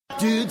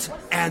Dudes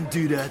and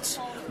dudettes,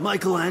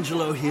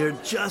 Michelangelo here,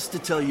 just to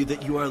tell you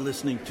that you are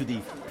listening to the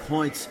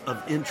Points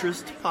of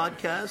Interest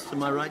podcast.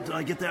 Am I right? Did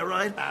I get that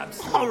right?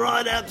 Absolutely. All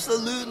right,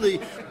 absolutely.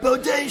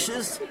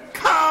 Bodacious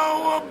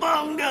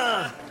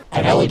Cowabunga!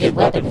 An Elegant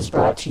Weapon is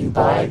brought to you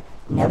by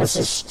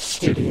Nemesis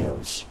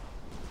Studios.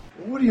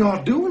 What are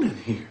y'all doing in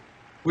here?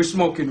 We're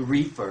smoking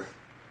reefer,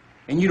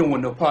 and you don't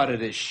want no part of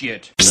this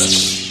shit.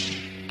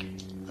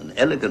 An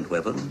elegant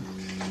weapon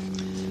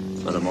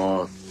for a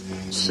more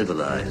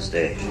civilized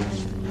age.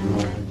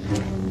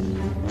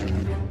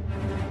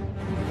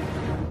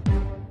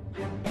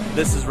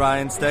 This is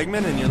Ryan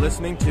Stegman, and you're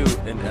listening to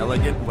An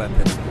Elegant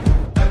Weapon.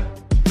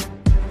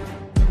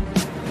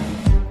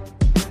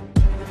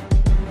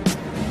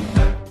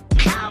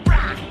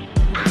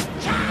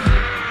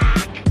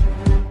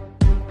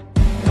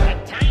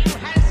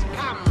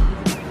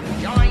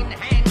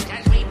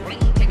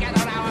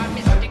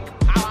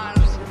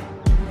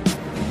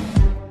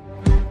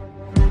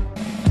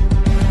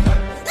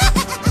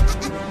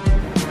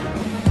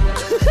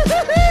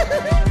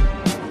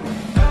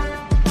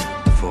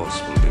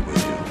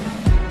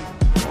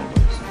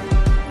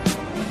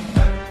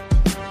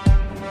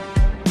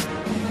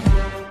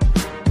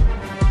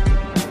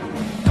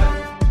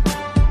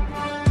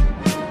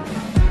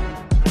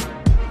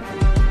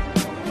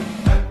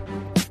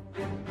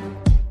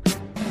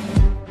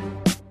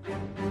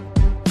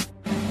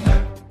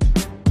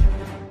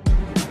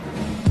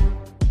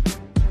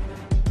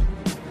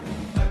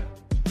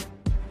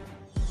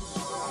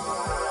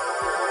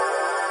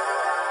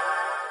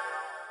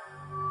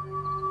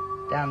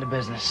 Down to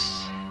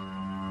business.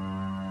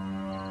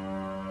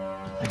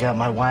 I got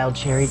my wild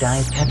cherry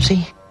Diet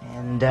Pepsi,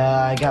 and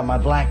I got my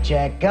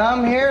blackjack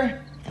gum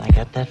here, and I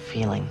got that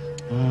feeling.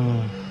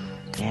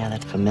 Yeah,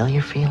 that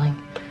familiar feeling.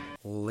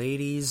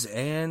 Ladies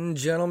and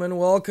gentlemen,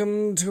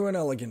 welcome to An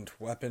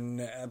Elegant Weapon,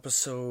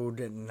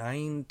 episode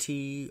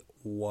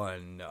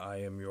 91.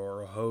 I am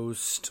your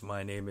host.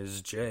 My name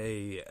is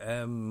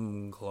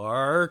J.M.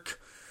 Clark.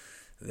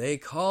 They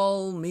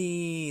call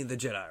me the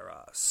Jedi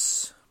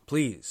Ross.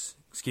 Please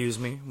excuse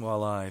me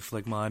while I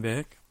flick my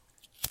bick.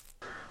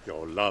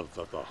 Your love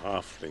of the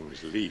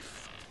halfling's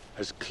leaf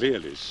has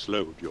clearly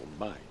slowed your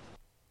mind.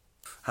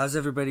 How's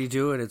everybody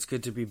doing? It's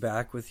good to be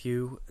back with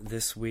you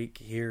this week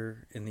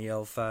here in the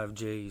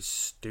L5J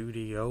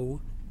studio.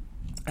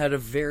 Had a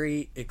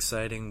very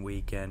exciting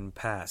weekend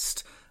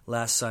past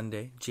last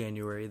Sunday,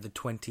 January the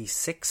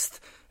 26th,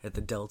 at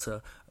the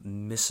Delta,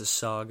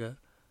 Mississauga.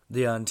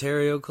 The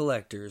Ontario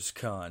Collectors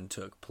Con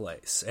took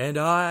place, and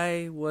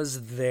I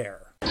was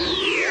there.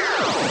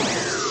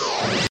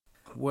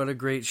 What a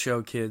great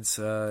show, kids.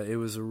 It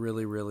was a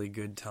really, really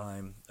good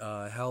time.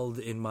 Held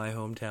in my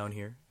hometown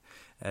here,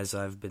 as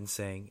I've been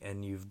saying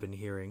and you've been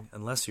hearing,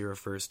 unless you're a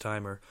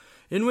first-timer.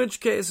 In which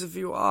case, if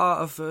you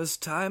are a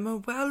first-timer,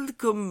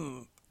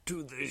 welcome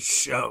to the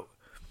show.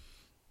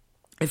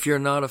 If you're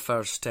not a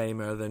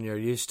first-timer, then you're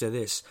used to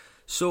this.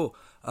 So,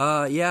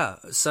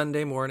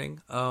 Sunday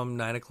morning,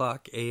 9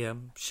 o'clock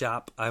a.m.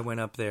 shop, I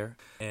went up there.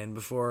 And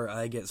before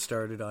I get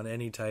started on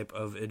any type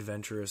of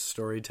adventurous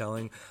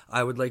storytelling,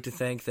 I would like to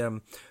thank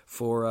them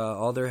for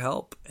all their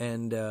help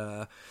and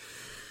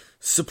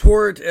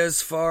support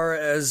as far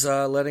as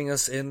letting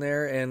us in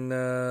there and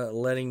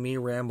letting me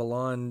ramble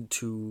on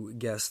to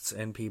guests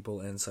and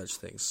people and such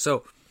things.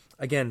 So,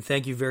 again,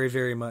 thank you very,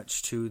 very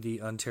much to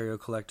the Ontario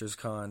Collectors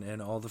Con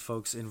and all the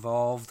folks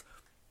involved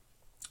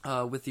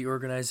with the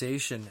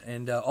organization,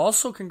 and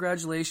also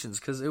congratulations,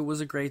 because it was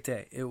a great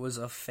day. It was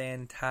a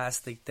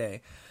fantastic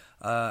day.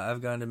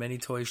 I've gone to many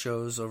toy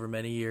shows over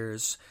many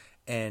years,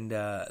 and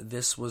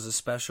this was a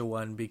special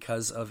one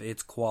because of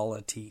its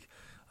quality.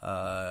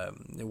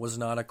 It was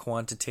not a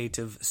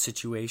quantitative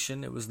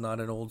situation. It was not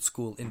an old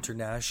school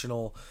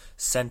international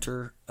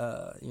center,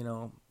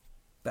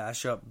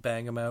 bash up,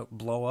 bang 'em out,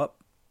 blow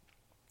up.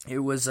 It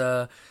was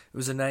a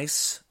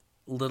nice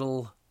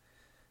little,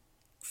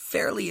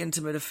 fairly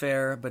intimate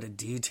affair, but a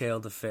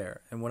detailed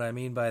affair. And what I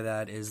mean by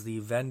that is the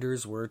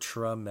vendors were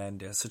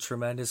tremendous. A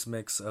tremendous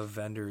mix of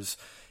vendors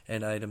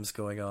and items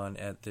going on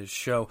at this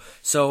show.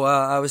 So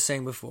I was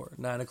saying before,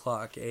 9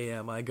 o'clock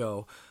a.m. I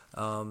go,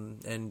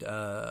 and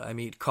I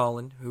meet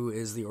Colin, who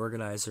is the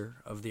organizer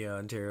of the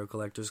Ontario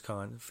Collectors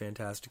Con.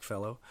 Fantastic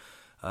fellow.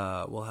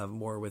 We'll have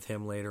more with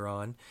him later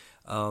on.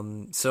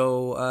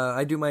 So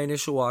I do my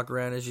initial walk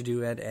around, as you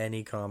do at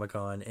any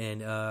Comic-Con,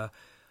 and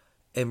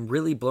am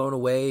really blown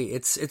away.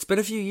 It's been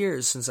a few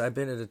years since I've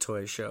been at a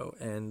toy show,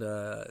 and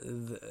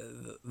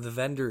the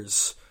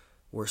vendors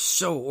were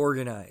so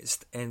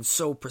organized and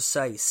so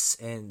precise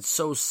and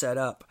so set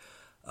up.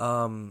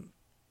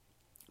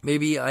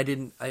 Maybe I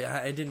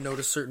didn't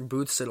notice certain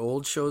booths at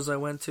old shows I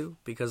went to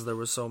because there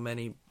were so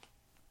many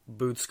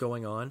booths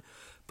going on.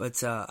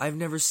 But I've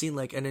never seen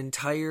like an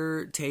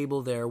entire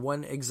table there.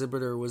 One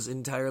exhibitor was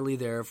entirely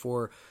there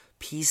for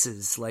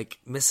pieces, like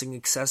missing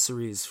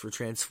accessories for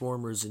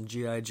Transformers and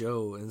G.I.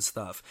 Joe and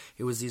stuff.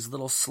 It was these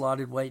little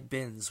slotted white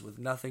bins with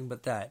nothing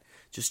but that,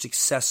 just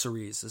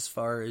accessories as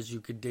far as you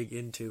could dig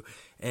into,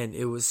 and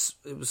it was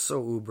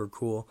so uber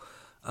cool.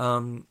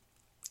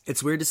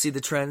 it's weird to see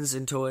the trends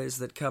in toys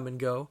that come and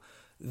go.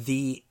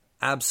 The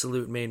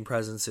absolute main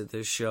presence at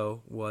this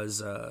show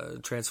was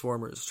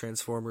Transformers.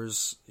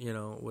 Transformers,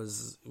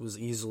 was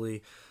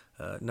easily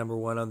number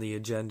one on the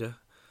agenda.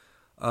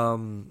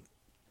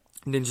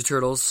 Ninja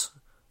Turtles,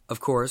 of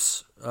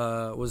course,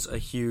 was a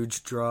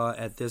huge draw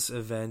at this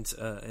event,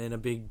 and a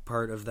big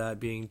part of that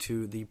being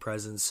to the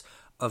presence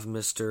of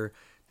Mr.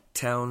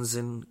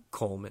 Townsend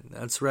Coleman.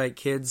 That's right,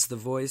 kids, the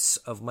voice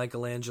of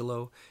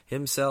Michelangelo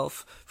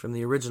himself from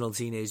the original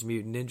Teenage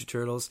Mutant Ninja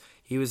Turtles.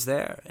 He was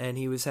there, and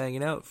he was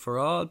hanging out for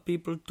all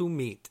people to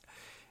meet.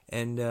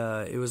 And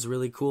it was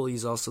really cool.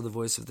 He's also the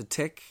voice of the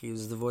Tick. He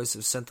was the voice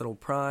of Sentinel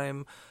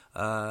Prime.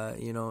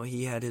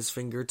 He had his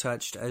finger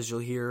touched, as you'll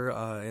hear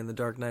in The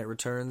Dark Knight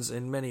Returns,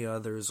 and many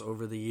others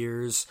over the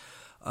years.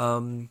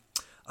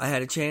 I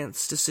had a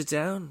chance to sit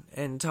down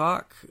and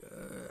talk.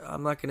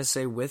 I'm not going to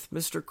say with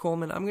Mr.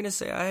 Coleman. I'm going to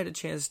say I had a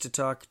chance to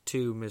talk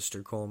to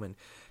Mr. Coleman,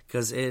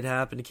 because it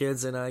happened,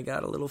 kids, and I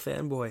got a little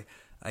fanboy.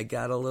 I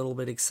got a little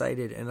bit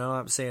excited, and I'm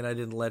not saying I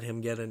didn't let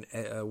him get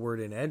a word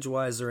in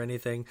edgewise or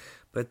anything,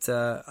 but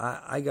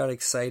I got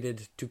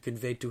excited to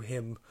convey to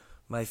him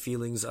my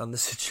feelings on the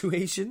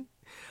situation.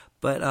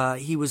 But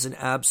he was an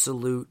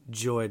absolute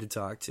joy to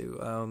talk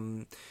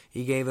to.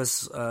 He gave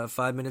us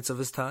 5 minutes of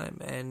his time,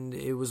 and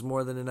it was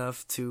more than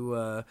enough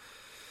to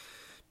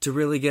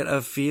really get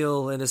a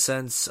feel, in a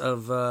sense,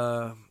 of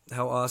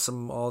how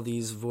awesome all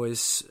these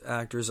voice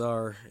actors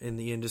are in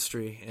the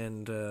industry,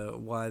 and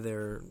why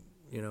they're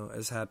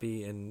as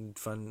happy and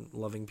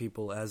fun-loving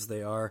people as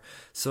they are.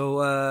 So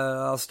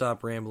I'll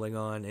stop rambling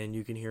on, and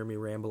you can hear me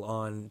ramble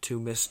on to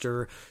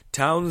Mr.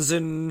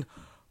 Townsend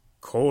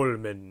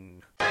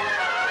Coleman.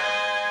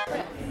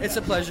 It's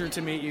a pleasure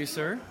to meet you,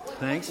 sir.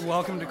 Thanks.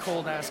 Welcome to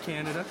Cold Ass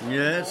Canada.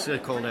 Yeah, it's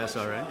cold ass,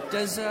 all right.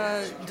 Does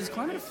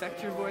climate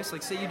affect your voice?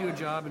 Like, say you do a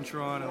job in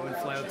Toronto and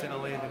fly out to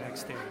LA the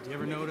next day. Do you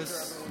ever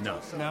notice? No.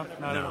 No?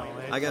 Not at all.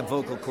 Eh? I got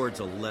vocal cords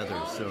of leather,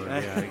 so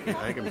yeah,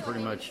 I can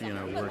pretty much,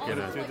 work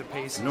at through the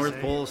paces,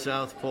 North Pole,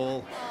 South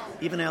Pole,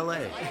 even LA.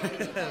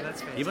 That's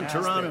fantastic. Even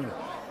Toronto.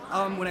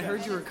 When I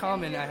heard you were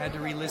coming, I had to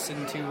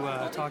re-listen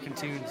to Talking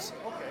Tunes.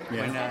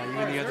 Yeah. When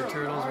you and the other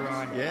Turtles were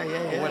on.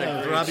 Yeah. What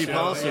a great Robbie show.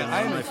 Paulson, yeah,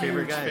 I'm my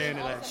favorite a huge guys. fan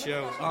of that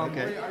show.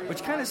 Okay.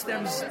 Which kind of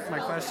stems my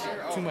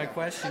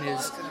question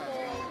is,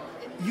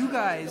 you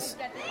guys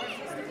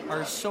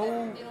are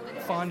so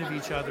fond of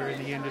each other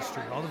in the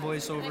industry. All the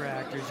voiceover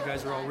actors, you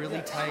guys are all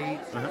really tight.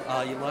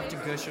 You love to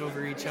gush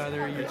over each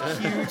other. You're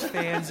huge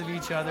fans of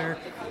each other.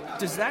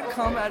 Does that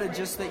come out of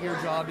just that your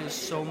job is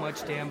so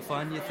much damn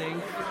fun, you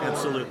think?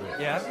 Absolutely.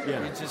 Yeah?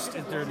 Yeah.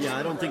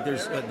 I don't think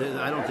there's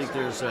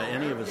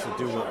any of us that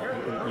do what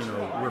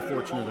we're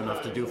fortunate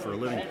enough to do for a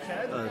living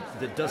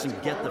that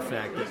doesn't get the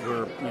fact that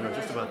we're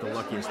just about the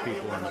luckiest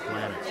people on the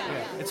planet.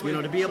 Yeah, it's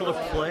to be able to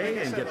play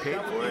and get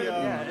paid for it.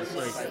 Yeah, It's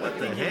like, what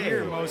the you heck?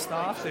 hear most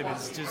often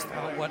is just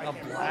what a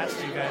blast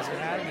you guys are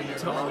having.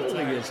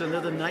 Totally is, and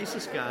they're the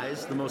nicest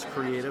guys, the most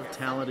creative,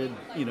 talented,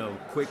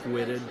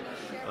 quick-witted,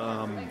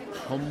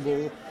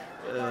 humble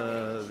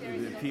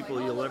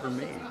people you'll ever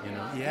meet.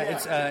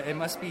 Yeah, it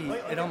must be.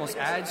 It almost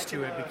adds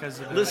to it because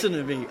of. Listen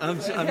to me. I'm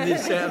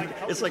just saying,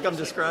 it's like I'm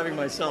describing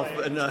myself,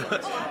 and no,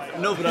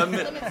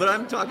 but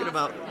I'm talking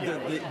about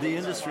the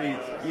industry.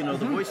 The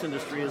voice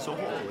industry as a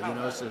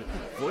whole. So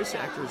voice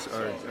actors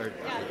are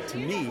to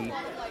me,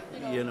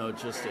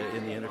 just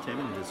in the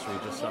entertainment industry,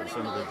 just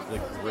some of the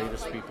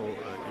greatest people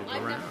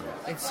around.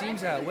 It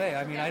seems that way.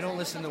 I mean, I don't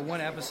listen to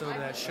one episode of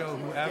that show,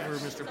 whoever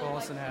Mr.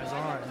 Paulson has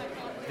on,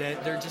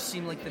 that they just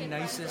seem like the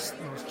nicest,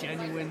 most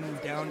genuine,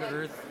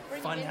 down-to-earth,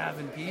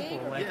 fun-having people.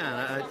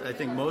 I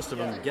think most of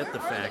them get the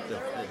fact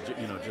that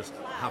just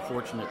how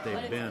fortunate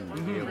they've been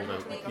to be able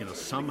to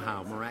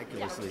somehow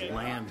miraculously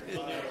land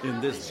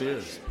in this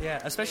biz. Yeah,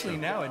 especially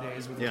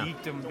nowadays with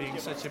geekdom being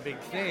such a big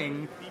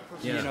thing.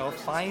 Yeah.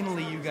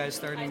 Finally you guys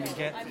starting to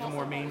get the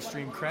more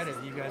mainstream credit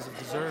you guys have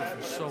deserved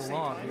for so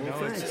long.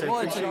 Thanks. It's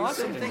an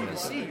awesome thing to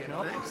see.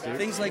 Thanks, dude.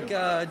 Things like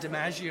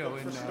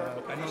DiMaggio and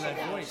I Know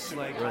That Voice.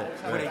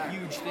 What a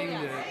huge thing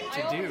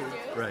to do.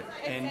 Right.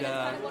 And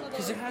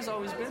because it has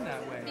always been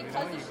that way.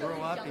 You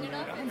grow up and you're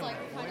like, I know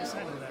that voice.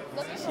 I know that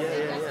voice.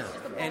 Yeah.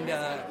 And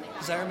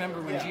because I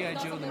remember when G.I.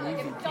 Joe the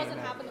movie came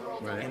out,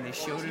 and they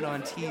showed it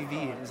on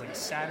TV. It was like a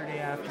Saturday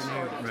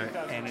afternoon,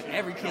 and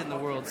every kid in the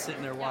world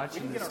sitting there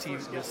watching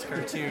this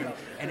cartoon,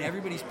 and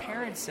everybody's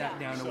parents sat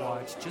down to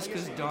watch just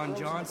because Don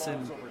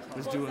Johnson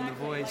was doing the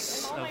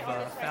voice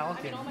of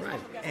Falcon,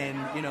 and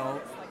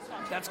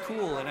that's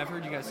cool. And I've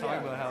heard you guys talk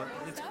about how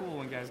it's cool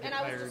when guys get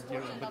hired,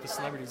 but the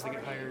celebrities, they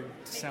get hired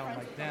to sound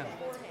like them.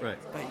 Right.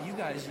 But you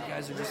guys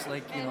are just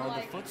like,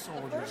 the foot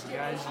soldiers. You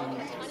guys,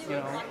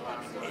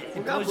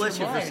 it God blows bless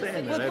your you for mind.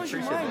 saying Well, that. it I blows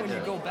your appreciate mind that. when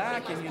you go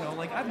back and,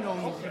 I've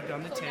known you've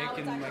done the Tick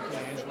and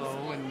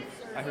Michelangelo, and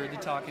I heard the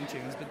Talking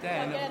Tunes. But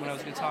then when I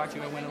was going to talk to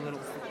you, I went a little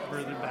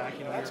further back,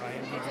 your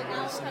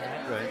IMDb, this and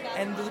that. Right.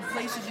 And the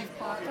places you've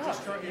popped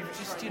up, you've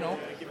just,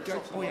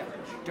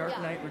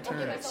 Dark Knight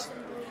Returns.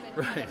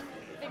 Right.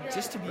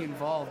 just to be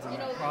involved in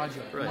that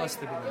project must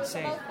have been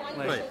insane.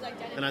 Like, right.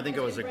 And I think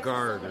I was a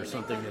guard or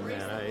something in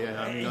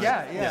that.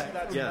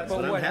 Yeah.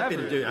 But I'm happy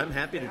to do. I'm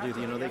happy to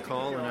do. They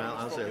call and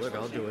I'll say, look,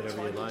 I'll do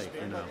whatever you like.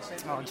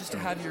 Just to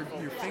have your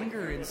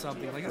finger in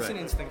something like it's an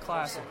instant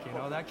classic.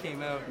 That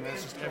came out and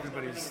that's just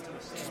everybody's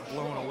just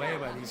blown away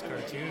by these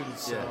cartoons.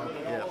 So,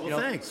 Well,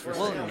 thanks for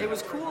saying that. It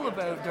was cool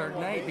about Dark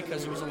Knight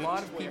because there was a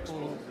lot of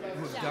people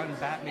who have done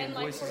Batman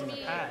voices in the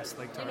past,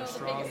 like Tara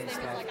Strong and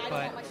stuff,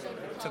 but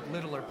took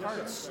littler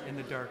parts in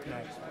the Dark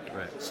Knight.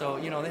 Right. So,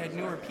 they had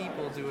newer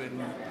people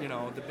doing,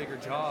 the bigger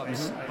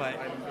jobs, but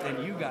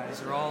then you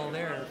guys are all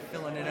there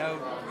filling it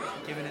out,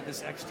 giving it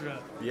this extra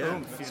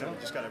oomph, So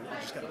just gotta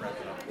wrap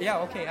it up. Yeah,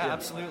 okay,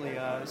 absolutely.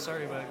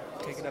 Sorry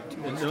about taking up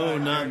too much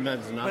time. No,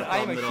 that's not but a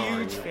problem I'm at a all.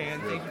 huge fan.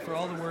 Thank you for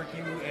all the work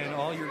you and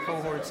all your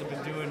cohorts have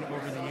been doing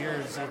over the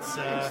years. It's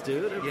Thanks,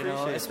 dude. I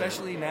appreciate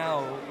especially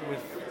now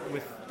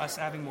with us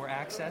having more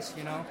access,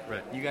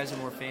 Right. You guys are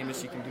more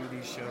famous, you can do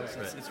these shows.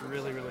 It's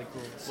really, really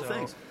cool. So, Well,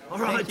 thanks. All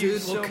right,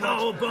 dude. So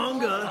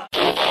cowabunga.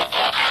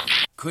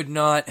 Could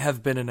not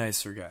have been a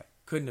nicer guy.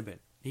 Couldn't have been.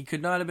 He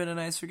could not have been a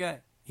nicer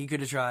guy. He could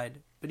have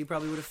tried, but he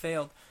probably would have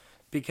failed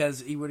because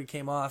he would have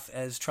came off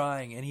as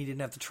trying, and he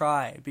didn't have to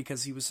try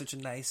because he was such a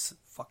nice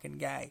fucking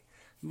guy.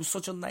 He was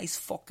such a nice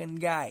fucking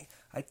guy.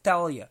 I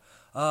tell you.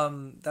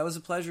 That was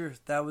a pleasure.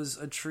 That was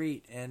a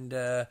treat, and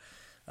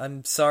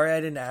I'm sorry I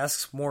didn't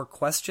ask more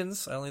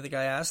questions. I only think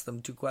I asked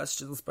them 2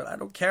 questions, but I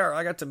don't care.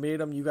 I got to meet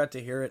him. You got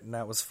to hear it, and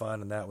that was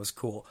fun, and that was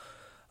cool.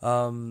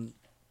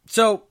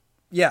 So,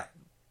 yeah,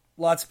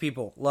 lots of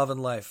people loving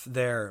life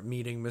there,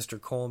 meeting Mr.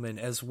 Coleman,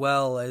 as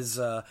well as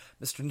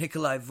Mr.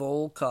 Nikolai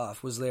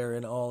Volkov was there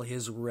in all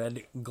his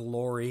red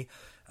glory.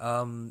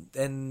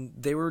 And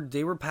they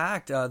were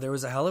packed. There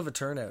was a hell of a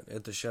turnout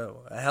at the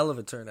show. A hell of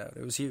a turnout.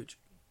 It was huge.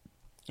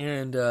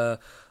 And a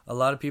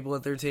lot of people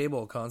at their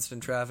table,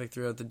 constant traffic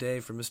throughout the day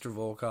for Mr.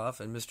 Volkov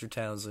and Mr.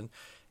 Townsend,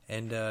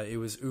 and it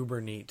was uber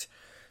neat.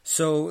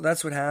 So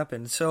that's what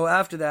happened. So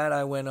after that,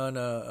 I went on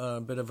a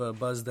bit of a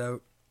buzzed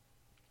out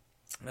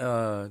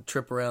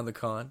trip around the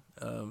con.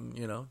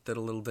 Did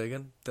a little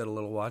digging, did a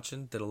little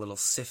watching, did a little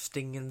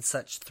sifting and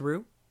such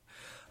through.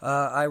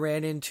 I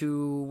ran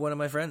into one of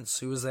my friends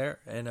who was there,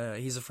 and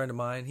he's a friend of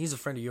mine. He's a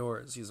friend of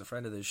yours. He's a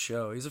friend of this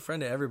show. He's a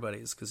friend of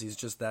everybody's because he's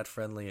just that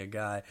friendly a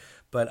guy.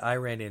 But I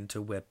ran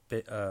into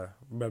Weapon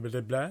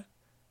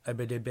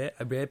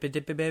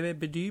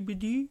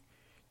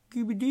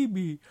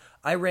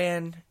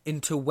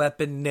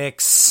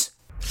Nix.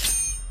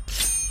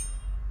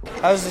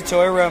 How's the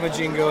toy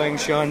rummaging going,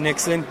 Sean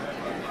Nixon?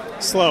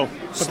 Slow,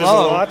 but there's a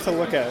lot to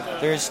look at.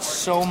 There's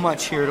so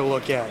much here to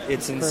look at.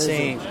 It's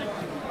insane.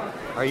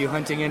 Are you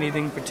hunting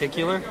anything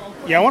particular?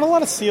 Yeah, I want a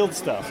lot of sealed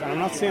stuff, and I'm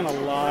not seeing a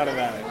lot of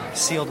that.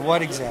 Sealed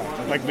what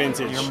exactly? Like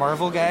vintage. Your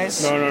Marvel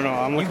guys? No.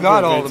 I'm looking You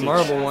got for all vintage. the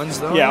Marvel ones,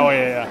 though. Yeah,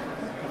 yeah.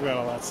 I've got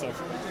all that stuff.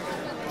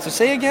 So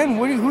say again,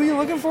 who are you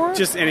looking for?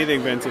 Just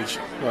anything vintage,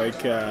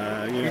 like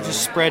You're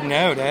just spreading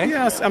out, eh?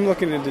 Yes, I'm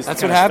looking into.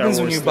 That's what happens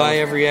when you buy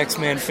every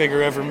X-Men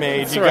figure ever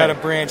made. That's you right. got to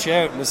branch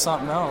out into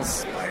something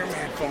else.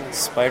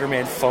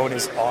 Spider-Man phone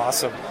is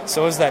awesome.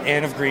 So is that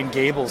Anne of Green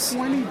Gables.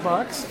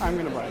 $20. I'm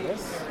gonna buy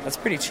this. That's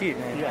pretty cheap,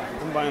 man. Yeah,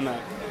 I'm buying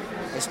that.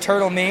 There's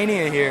Turtle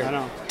Mania here. I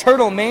know.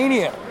 Turtle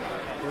Mania.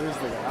 Where's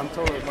the guy? I'm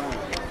totally buying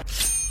it.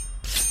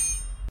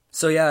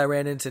 So yeah, I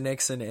ran into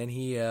Nixon, and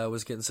he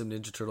was getting some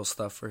Ninja Turtle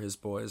stuff for his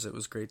boys. It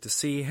was great to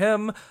see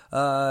him.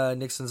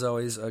 Nixon's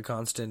always a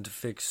constant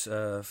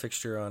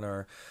fixture on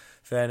our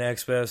Fan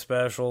Expo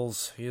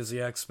specials. He is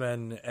the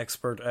X-Men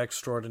expert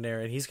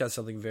extraordinaire, and he's got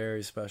something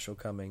very special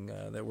coming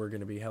that we're going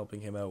to be helping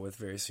him out with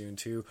very soon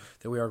too,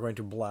 that we are going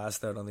to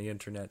blast out on the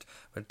internet.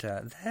 But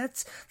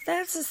that's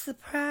a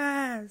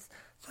surprise.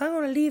 So I'm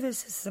going to leave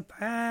this as a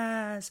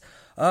surprise.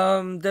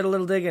 Did a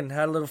little digging,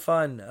 had a little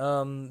fun.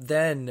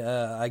 Then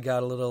I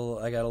got a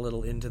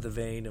little into the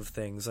vein of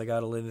things. I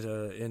got a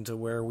little into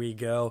where we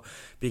go,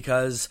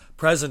 because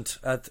present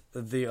at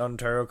the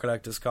Ontario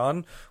Collectors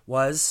Con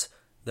was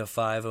the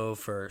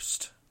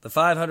 501st, the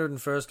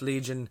 501st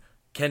Legion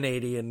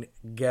Canadian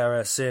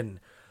Garrison.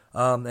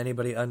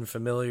 Anybody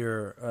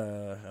unfamiliar,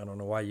 I don't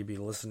know why you'd be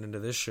listening to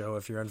this show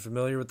if you're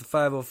unfamiliar with the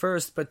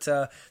 501st,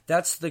 but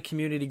that's the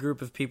community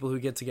group of people who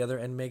get together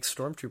and make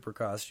Stormtrooper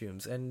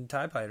costumes and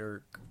TIE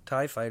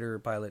Fighter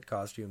pilot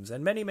costumes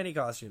and many, many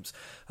costumes.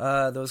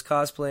 Those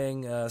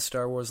cosplaying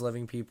Star Wars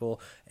loving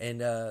people, and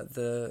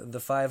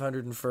the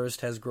 501st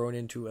has grown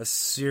into a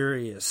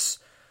serious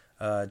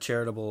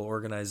charitable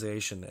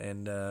organization,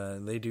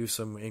 and they do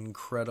some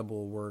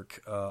incredible work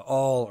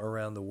all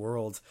around the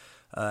world.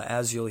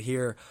 As you'll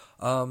hear.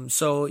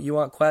 So you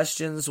want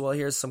questions? Well,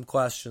 here's some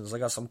questions. I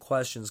got some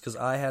questions because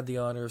I had the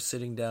honor of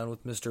sitting down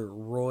with Mr.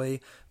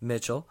 Roy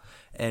Mitchell,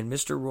 and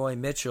Mr. Roy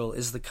Mitchell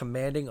is the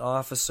commanding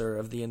officer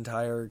of the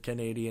entire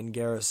Canadian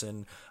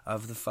garrison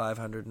of the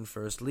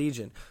 501st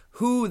Legion,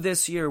 who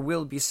this year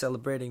will be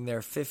celebrating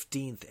their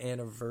 15th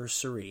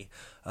anniversary,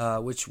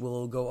 which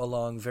will go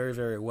along very,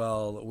 very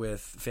well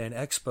with Fan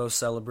Expo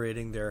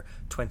celebrating their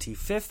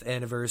 25th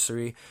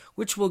anniversary,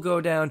 which will go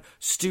down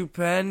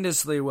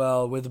stupendously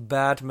well with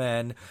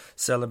Batman.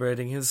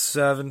 celebrating his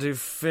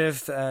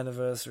 75th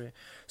anniversary.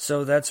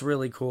 So that's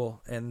really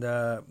cool, and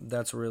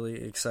that's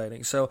really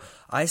exciting. So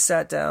I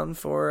sat down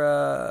for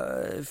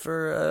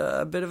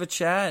a bit of a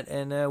chat,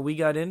 and we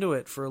got into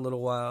it for a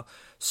little while.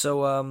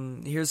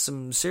 So here's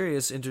some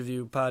serious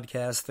interview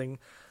podcasting,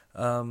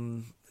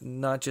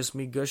 not just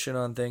me gushing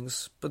on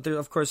things, but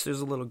of course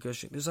there's a little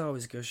gushing. There's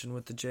always gushing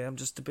with the J. I'm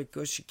just a bit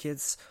gushy,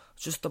 kids.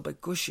 Just a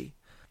bit gushy.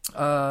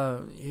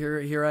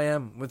 Here I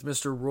am with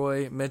Mr.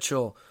 Roy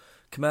Mitchell,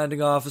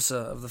 commanding officer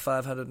of the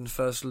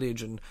 501st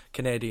Legion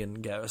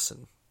Canadian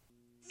Garrison.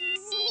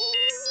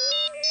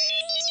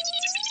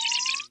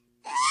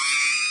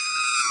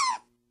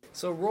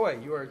 So, Roy,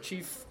 you are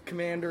Chief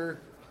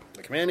Commander...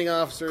 The commanding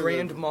officer...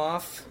 Grand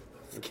Moff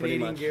of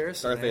Canadian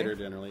Garrison. Darth Vader,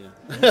 generally,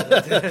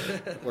 yeah.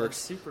 Works.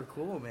 Super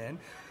cool, man.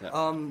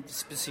 Yeah.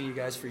 Just been seeing you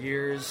guys for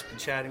years, been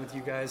chatting with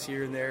you guys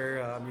here and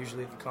there,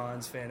 usually at the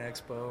cons, Fan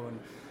Expo, and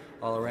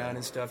all around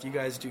and stuff. You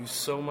guys do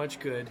so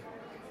much good.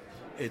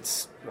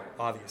 It's, well,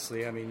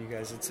 obviously, I mean, you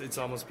guys, it's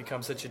almost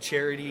become such a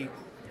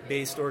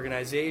charity-based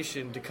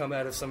organization to come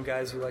out of some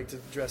guys who like to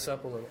dress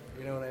up a little.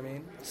 You know what I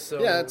mean?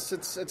 So yeah,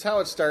 it's how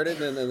it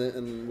started,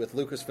 and with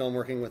Lucasfilm,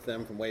 working with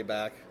them from way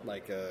back,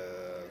 like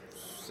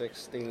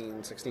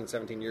 16,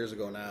 17 years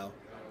ago now,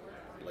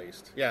 at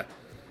least. Yeah, it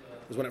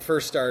was when it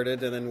first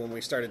started, and then when we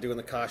started doing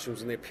the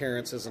costumes and the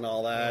appearances and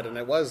all that, and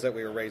it was that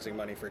we were raising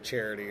money for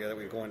charity, that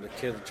we were going to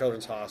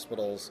children's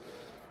hospitals,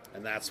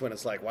 and that's when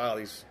it's like, wow,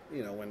 these,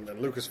 you know, when the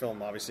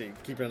Lucasfilm, obviously,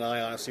 keeping an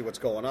eye on it, see what's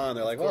going on,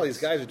 they're like, well, these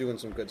guys are doing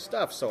some good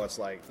stuff, so it's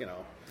like, you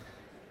know,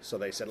 so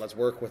they said, let's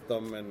work with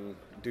them and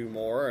do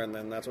more, and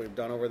then that's what we've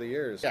done over the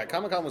years. Yeah,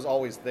 Comic-Con was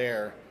always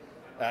there.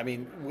 I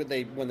mean,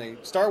 when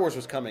Star Wars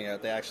was coming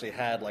out, they actually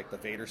had, like, the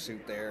Vader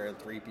suit there and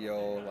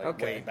 3PO,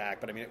 like, way back,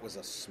 but I mean, it was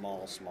a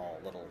small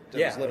little,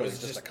 it was literally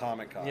just a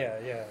Comic-Con.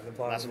 Yeah.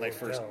 That's when they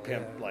first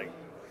pimped, like,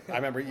 I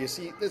remember you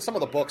see some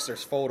of the books.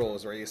 There's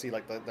photos where you see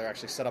like they're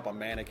actually set up on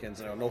mannequins.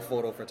 You know, no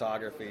photo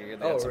photography.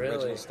 And they had some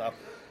original stuff.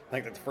 I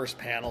think that the first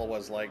panel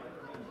was like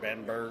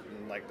Ben Burt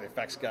and like the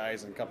effects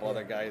guys and a couple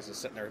other guys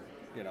just sitting there.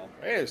 You know,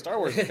 hey, Star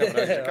Wars is coming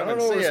out. I don't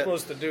know what we're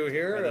supposed to do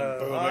here. And then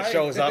boom, it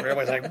shows up.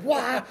 Everybody's like,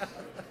 what?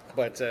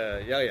 But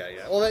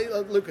yeah. Well,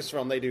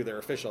 Lucasfilm, they do their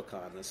official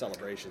con, the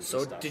celebrations. So,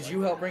 and stuff did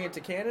you help bring it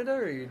to Canada,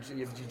 or did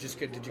you just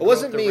get? Did you? It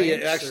wasn't me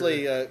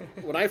actually.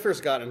 When I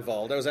first got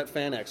involved, I was at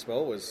Fan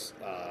Expo.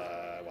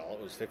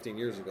 It was 15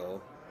 years ago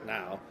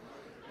now,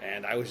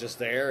 and I was just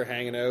there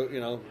hanging out,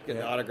 you know,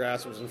 getting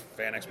autographs. It was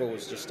Fan Expo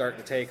was just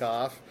starting to take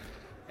off,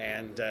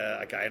 and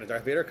a guy in a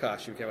Darth Vader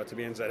costume came up to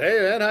me and said, "Hey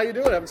man, how you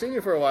doing? I haven't seen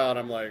you for a while." And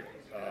I'm like,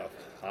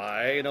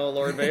 "Hi, you know,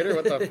 Lord Vader,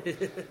 what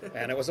the?"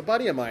 And it was a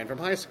buddy of mine from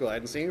high school. I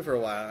hadn't seen him for a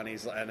while, and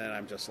then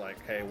I'm just like,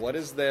 "Hey, what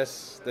is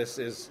this? This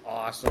is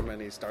awesome!"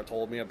 And he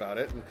told me about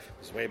it, and it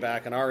was way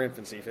back in our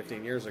infancy,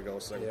 15 years ago.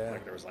 So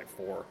like there was like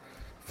four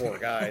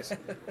guys,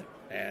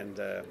 and.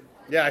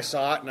 Yeah, I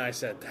saw it and I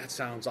said, that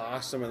sounds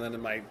awesome. And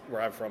then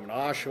where I'm from in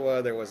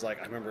Oshawa, there was I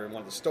remember in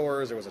one of the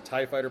stores, there was a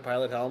TIE Fighter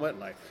pilot helmet.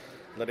 And I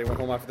literally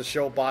went home after the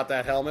show, bought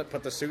that helmet,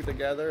 put the suit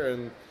together,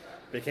 and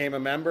became a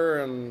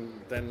member, and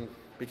then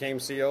became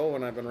CO.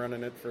 And I've been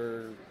running it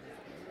for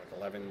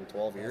 11,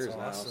 12 years now.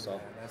 Awesome, so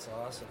man. That's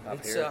awesome.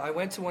 I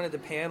went to one of the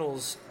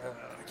panels,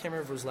 I can't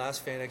remember if it was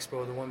last Fan Expo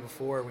or the one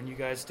before, when you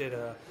guys did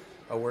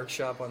a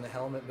workshop on the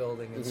helmet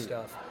building and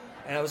stuff.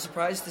 And I was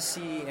surprised to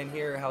see and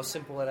hear how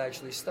simple it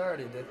actually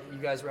started, that you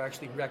guys were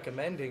actually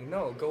recommending,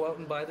 go out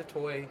and buy the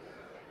toy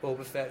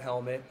Boba Fett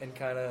helmet and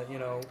kind of, you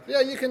know,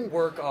 you can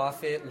work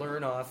off it,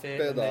 learn off it,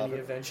 and then you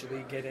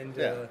eventually get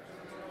into,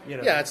 you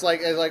know. Yeah, it's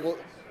like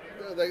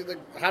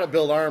how to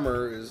build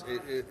armor is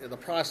the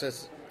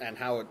process, and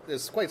how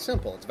it's quite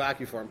simple. It's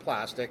vacuum formed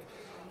plastic.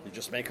 You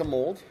just make a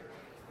mold,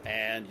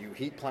 and you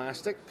heat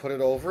plastic, put it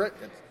over it,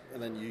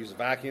 and then you use a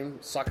vacuum,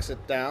 sucks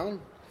it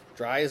down,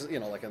 dries, you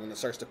know, and then it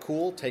starts to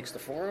cool, takes the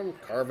form,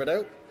 carve it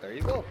out, there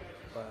you go.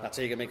 Wow. That's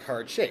how you can make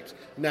hard shapes.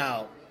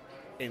 Now,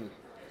 in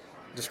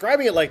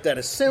describing it like that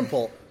is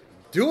simple.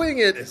 Doing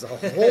it is a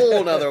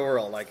whole other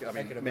world.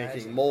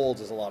 Making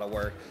molds is a lot of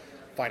work.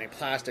 Finding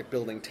plastic,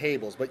 building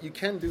tables, but you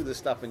can do this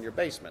stuff in your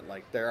basement.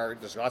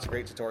 There's lots of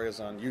great tutorials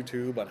on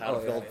YouTube on how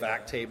to build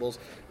vac tables.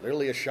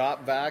 Literally a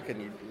shop vac,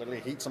 and you literally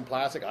heat some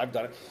plastic. I've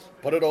done it.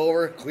 Put it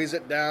over, squeeze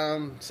it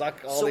down,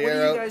 suck all the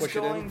air out, push it in.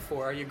 So what are you guys going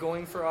for? Are you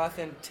going for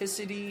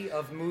authenticity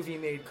of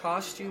movie-made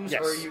costumes, yes.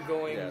 Or are you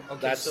going? Yeah.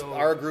 Okay,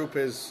 our group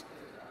is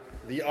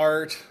the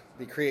art,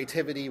 the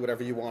creativity,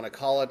 whatever you want to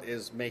call it,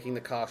 is making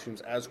the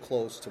costumes as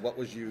close to what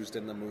was used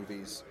in the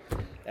movies,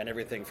 and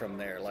everything from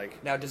there.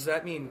 Now, does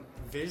that mean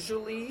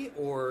visually,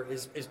 or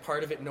is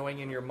part of it knowing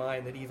in your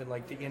mind that even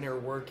the inner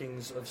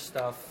workings of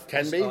stuff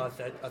can be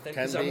authentic?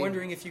 Because I'm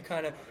wondering if you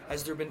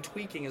has there been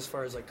tweaking as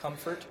far as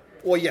comfort?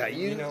 Well, yeah,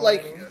 you know what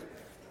I mean?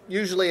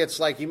 Usually it's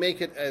you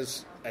make it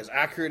as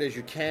accurate as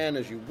you can,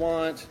 as you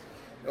want,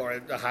 or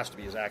it has to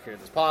be as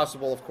accurate as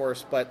possible, of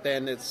course. But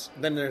then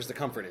there's the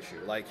comfort issue.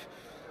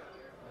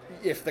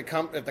 if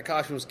the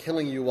costume's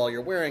killing you while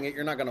you're wearing it,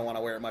 you're not going to want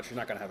to wear it much. You're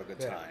not going to have a good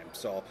time.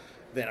 So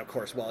then, of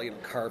course,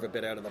 carve a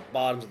bit out of the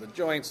bottoms of the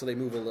joints so they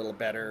move a little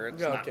better.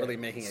 It's not really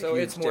making a huge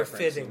difference. So it's more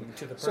fitting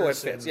to the person. So it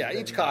fits, yeah.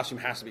 Each costume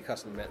has to be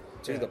custom fit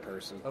to the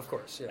person. Of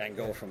course, yeah. And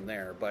go from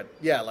there. But,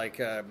 yeah, like,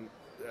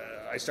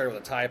 I started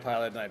with a TIE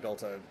pilot, and I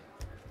built a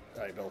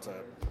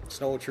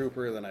Snow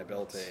Trooper, then I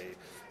built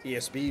a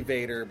ESB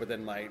Vader, but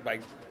then my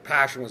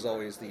passion was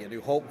always the A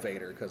New Hope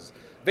Vader, because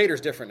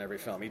Vader's different in every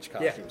film. Each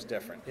costume's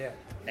different. Yeah.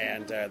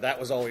 And that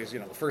was always, the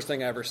first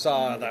thing I ever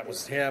saw, that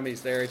was him.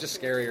 He's there. He's just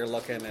scarier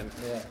looking. And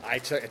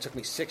it took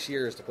me 6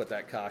 years to put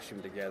that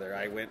costume together.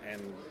 I went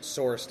and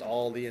sourced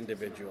all the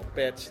individual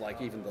bits,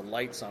 like even the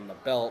lights on the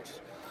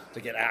belt, to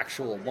get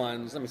actual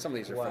ones. I mean, some of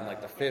these are from like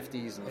the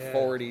 50s and the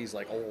 40s,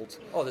 like old,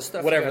 the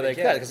stuff whatever they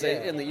could. Because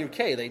in the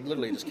UK, they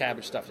literally just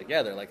cabbage stuff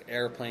together, like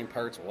airplane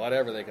parts,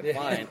 whatever they could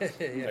find.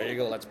 There you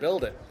go, let's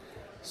build it.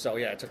 So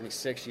yeah, it took me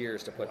 6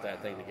 years to put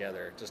that thing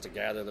together, just to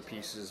gather the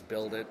pieces,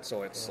 build it.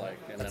 So it's like,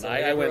 and then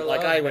I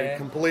went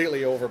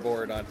completely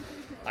overboard on.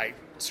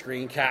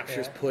 Screen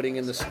captures, putting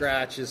in the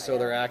scratches so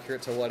they're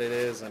accurate to what it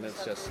is, and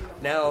it's just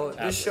now.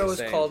 This show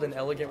is called An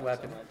Elegant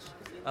Weapon.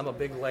 I'm a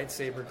big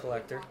lightsaber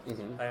collector.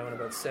 I own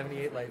about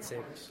 78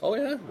 lightsabers. Oh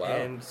yeah, wow!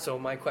 And so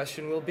my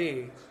question will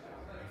be,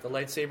 the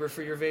lightsaber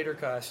for your Vader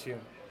costume.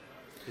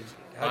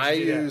 I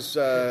use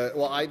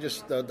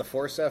the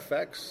Force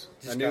FX,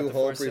 A New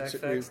Hope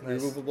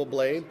removable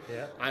blade.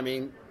 Yeah. I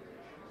mean,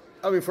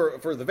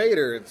 for the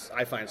Vader,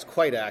 I find it's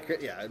quite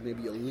accurate. Yeah,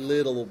 maybe a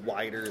little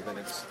wider than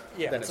it's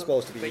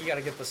supposed to be. But you got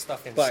to get the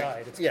stuff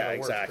inside. But,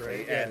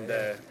 exactly. Work,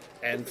 right?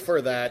 And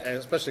for that, and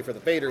especially for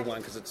the Vader one,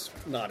 because it's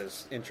not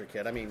as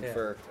intricate. I mean,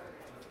 for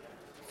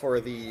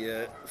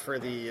the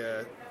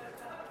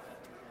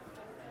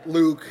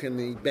Luke and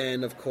the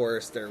Ben, of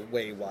course, they're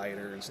way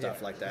wider and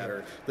stuff like that.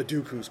 Or the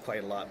Dooku's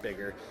quite a lot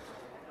bigger.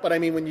 But I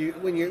mean, when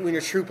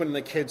you're trooping and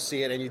the kids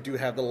see it, and you do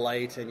have the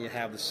light and you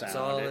have the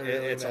sound,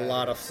 it's a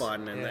lot of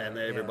fun, and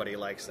everybody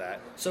likes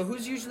that. So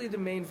who's usually the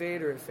main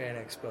Vader at Fan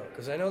Expo?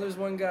 Because I know there's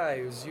one guy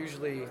there's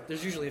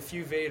usually a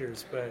few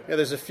Vaders, but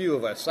there's a few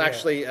of us.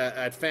 Actually,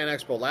 at Fan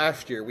Expo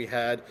last year, we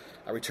had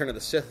a Return of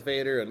the Sith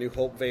Vader, a New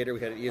Hope Vader, we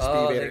had an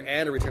ESB Vader,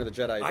 and a Return of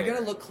the Jedi Vader. I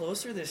gotta look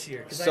closer this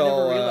year because I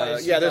never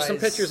realized. There's some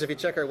pictures if you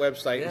check our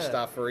website and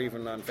stuff, or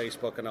even on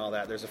Facebook and all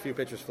that. There's a few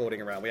pictures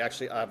floating around. We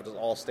actually have it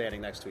all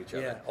standing next to each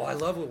other. Yeah. Oh, I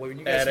love when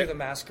you guys do the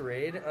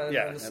masquerade on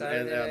the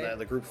Saturday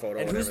and the group photo.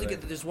 And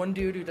there's one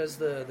dude who does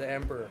the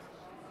Emperor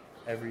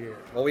every year.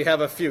 Well, we have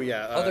a few.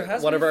 Yeah. There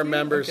has one been of our a few?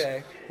 members.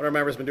 Okay. One of our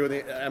members has been doing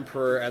the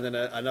Emperor, and then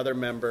another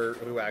member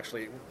who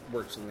actually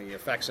works in the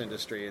effects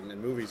industry and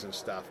in movies and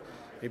stuff.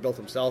 He built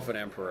himself an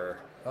Emperor.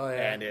 Oh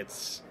yeah. And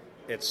it's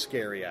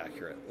scary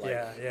accurate. Like,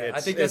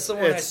 I think that's the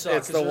one I saw.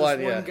 It's the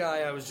one. One guy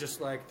I was just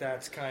like,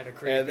 that's kind of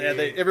crazy. And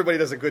everybody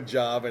does a good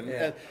job,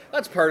 and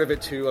that's part of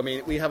it too. I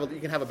mean, you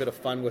can have a bit of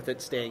fun with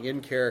it, staying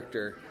in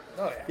character.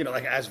 Oh yeah.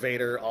 Like as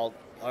Vader,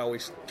 I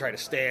always try to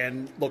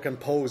stand, looking,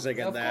 posing,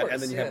 and that, course,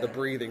 and then you have the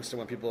breathing. So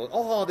when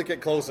people, they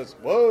get close, it's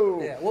whoa.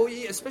 Yeah, well,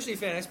 especially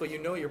Fan Expo,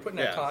 you're putting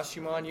that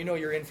costume on.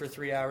 You're in for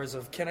 3 hours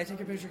of, can I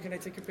take a picture? Can I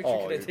take a picture?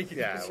 Can I take a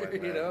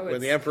picture?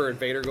 When the Emperor and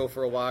Vader go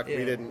for a walk,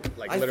 we didn't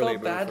literally. I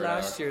felt bad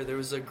last year. There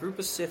was a group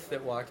of Sith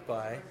that walked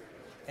by,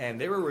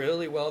 and they were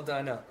really well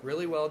done up,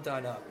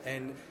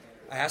 and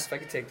I asked if I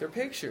could take their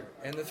picture,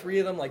 and the three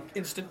of them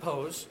instant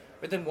pose,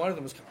 but then one of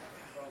them was.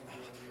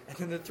 And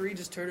then the three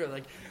just turned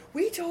around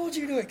we told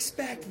you to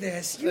expect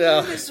this. You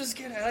knew this was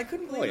going to... I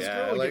couldn't believe this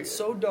girl would get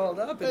so dolled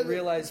up and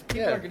realize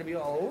people aren't going to be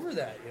all over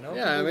that,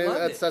 Yeah, I mean,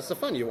 that's the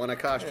fun. You want to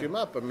costume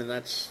up. I mean,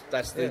 that's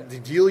the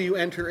deal you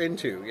enter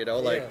into,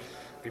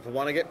 People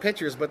want to get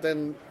pictures, but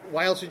then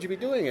why else would you be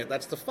doing it?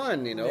 That's the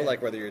fun,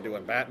 like whether you're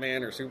doing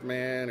Batman or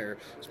Superman or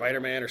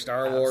Spider-Man or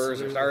Star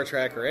Wars or Star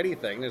Trek or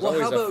anything. There's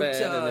always a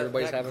fan and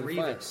everybody's having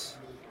Grievous?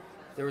 Fun.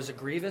 There was a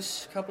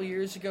Grievous a couple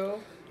years ago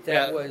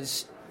that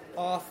was...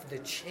 off the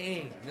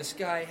chain. This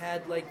guy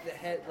had the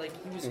head,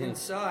 he was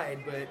inside,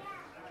 but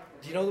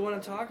do you know the one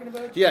I'm talking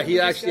about? Yeah, he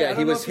actually,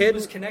 he was hidden. He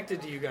was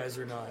connected to you guys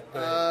or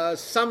not?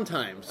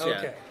 Sometimes,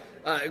 okay.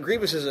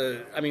 Grievous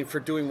is for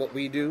doing what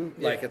we do,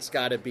 it's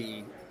got to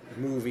be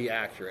movie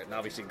accurate, and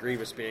obviously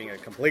Grievous being a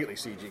completely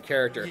CG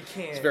character,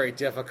 it's very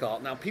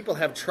difficult. Now, people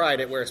have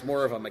tried it where it's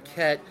more of a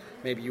maquette.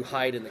 Maybe you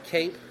hide in the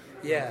cape.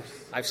 Yeah,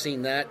 I've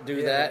seen that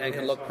that and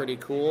can look pretty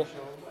cool.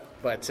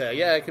 But,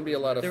 it can be a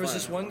lot of fun. There was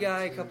this one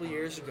guy a couple of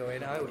years ago,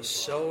 and I was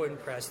so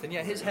impressed. And,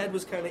 his head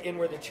was kind of in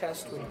where the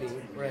chest would be,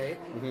 right?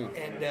 Mm-hmm.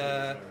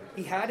 And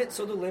he had it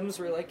so the limbs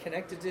were,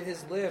 connected to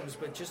his limbs,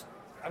 but just,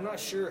 I'm not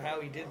sure how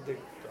he did the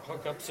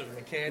hookups and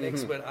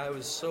mechanics, but I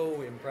was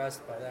so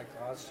impressed by that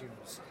costume.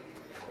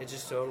 It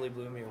just totally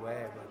blew me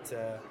away.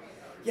 But,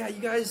 you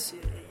guys,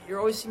 you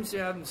always seems to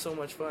be having so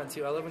much fun,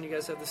 too. I love when you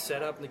guys have the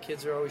setup, and the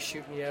kids are always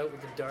shooting you out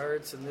with the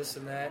darts and this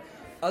and that.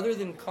 Other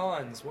than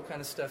cons, what kind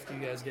of stuff do you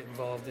guys get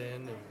involved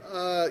in?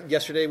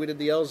 Yesterday we did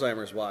the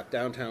Alzheimer's Walk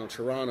downtown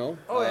Toronto.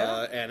 Oh,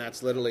 yeah? And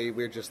that's literally,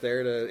 we're just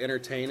there to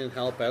entertain and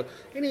help out.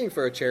 Anything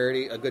for a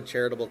charity, a good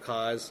charitable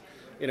cause.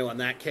 in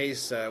that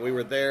case, we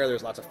were there.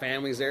 There's lots of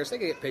families there, so they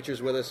could get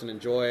pictures with us and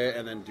enjoy it,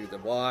 and then do the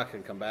walk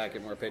and come back,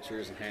 get more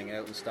pictures and hang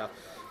out and stuff.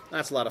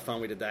 That's a lot of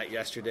fun. We did that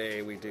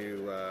yesterday. We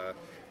do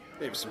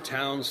maybe some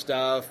town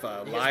stuff,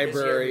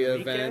 library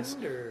events.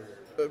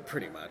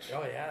 Pretty much.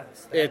 Oh yeah.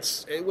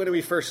 When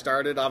we first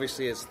started,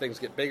 obviously, as things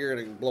get bigger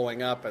and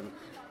blowing up, and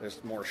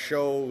there's more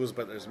shows,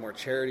 but there's more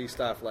charity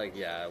stuff.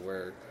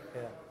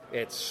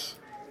 It's.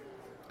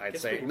 I'd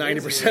say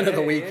 90% of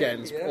the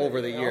weekends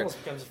over the year. It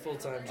almost becomes a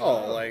full-time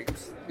job.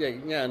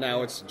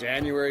 Now it's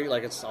January,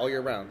 it's all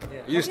year round.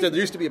 Yeah. There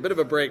used to be a bit of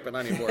a break, but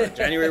not anymore.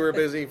 January we're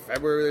busy,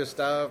 February there's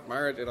stuff,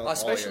 March,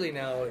 especially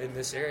now in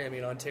this area. I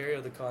mean, Ontario,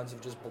 the cons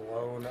have just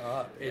blown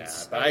up.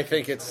 But I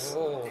think it's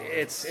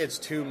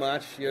too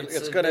much.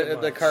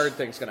 The card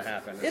thing's gonna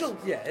happen. It'll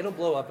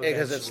blow up eventually.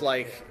 Because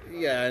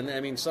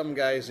it's some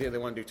guys they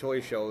want to do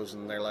toy shows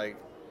and they're like,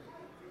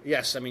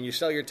 yes, I mean, you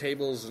sell your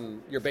tables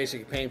and you're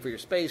basically paying for your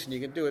space and you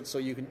can do it, so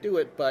you can do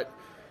it, but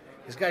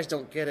these guys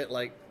don't get it.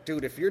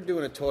 Dude, if you're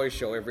doing a toy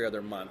show every other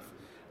month,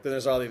 then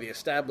there's all the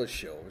established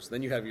shows,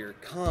 then you have your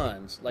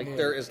cons.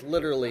 There is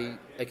literally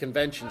a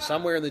convention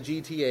somewhere in the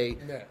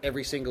GTA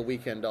every single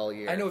weekend all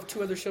year. I know of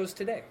 2 other shows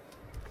today.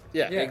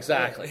 Yeah,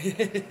 exactly.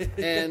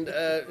 And,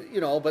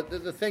 but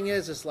the thing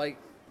is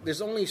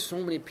there's only so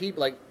many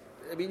people,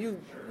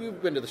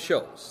 you've been to the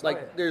shows.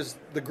 There's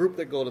the group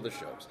that go to the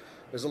shows.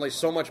 There's only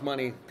so much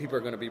money people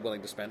are going to be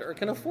willing to spend or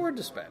can afford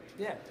to spend.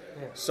 Yeah.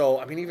 So,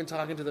 I mean, even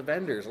talking to the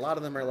vendors, a lot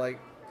of them are like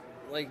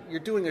you're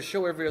doing a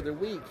show every other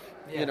week,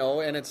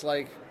 and it's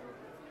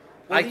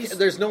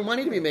there's no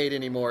money to be made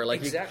anymore.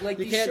 Exactly.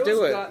 You can't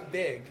do it. These shows got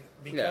big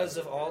because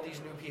of all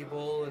these new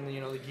people and,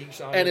 the geek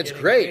genre. And it's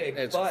great.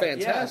 It's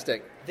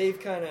fantastic. They've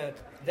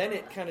then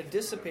it kind of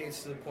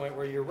dissipates to the point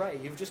where you're right.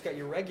 You've just got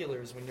your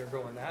regulars when you're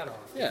going that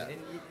often. Yeah.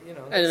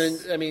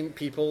 And then,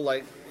 people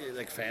like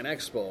Fan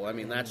Expo, I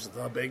mean, that's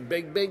the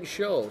big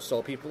show.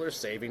 So people are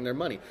saving their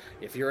money.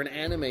 If you're an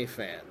anime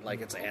fan,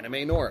 it's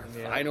Anime North.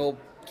 Yeah. I know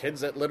kids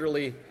that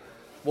literally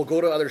will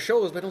go to other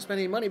shows but don't spend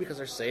any money because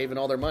they're saving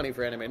all their money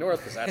for Anime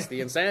North because that's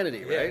the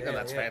insanity, right? And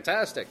that's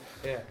fantastic.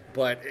 Yeah.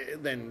 But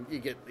then you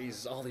get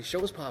all these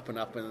shows popping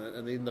up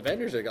and the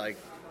vendors are like,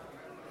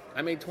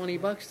 I made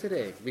 $20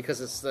 today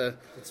because it's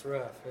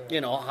rough.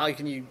 Yeah. How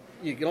can you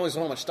can only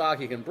so much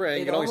stock you can bring.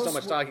 You can only so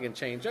much stock you can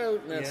change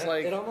out, and it's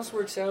it almost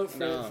works out for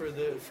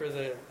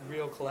the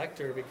real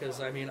collector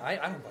because I mean I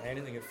don't buy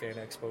anything at Fan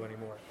Expo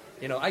anymore.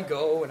 I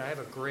go and I have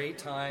a great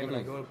time and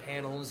I go to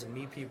panels and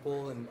meet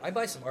people and I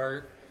buy some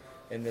art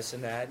and this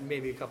and that and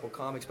maybe a couple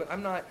comics, but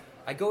I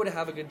go to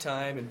have a good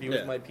time and be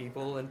with my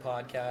people and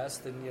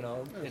podcast and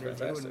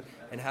interview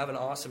and have an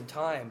awesome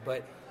time,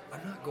 but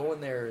I'm not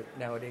going there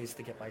nowadays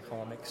to get my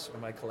comics or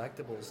my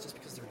collectibles just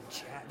because the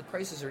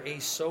prices are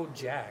so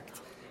jacked.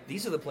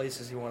 These are the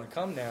places you want to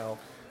come now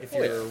if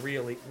you're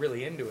really,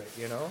 really into it,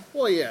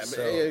 Well, yeah.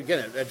 So,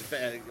 again, at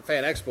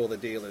Fan Expo, the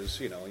deal is,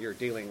 you're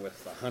dealing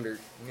with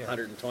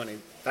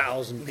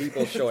 120,000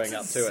 people showing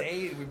up to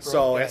it.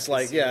 So it's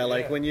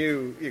when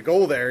you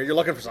go there, you're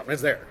looking for something.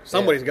 It's there.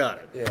 Somebody's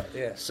got it.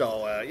 Yeah.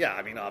 So,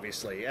 I mean,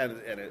 obviously,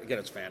 and again,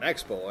 it's Fan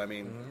Expo. I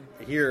mean,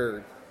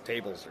 here,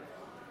 tables are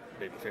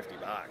maybe $50.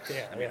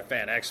 Yeah, I mean, a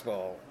Fan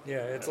Expo. Yeah,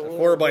 it's a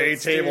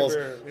 4x8 tables.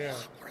 Yeah.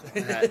 More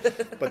than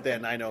that. But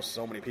then I know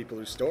so many people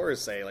whose stores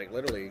say,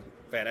 literally,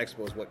 Fan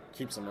Expo is what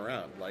keeps them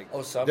around.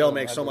 They'll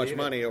make so much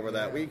money over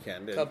that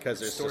weekend because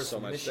there's just so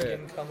much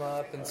Michigan come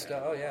up and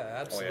stuff. Oh yeah,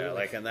 absolutely. Oh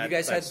yeah, and that, you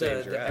guys had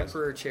the the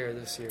Emperor chair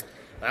this year.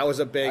 That was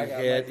a big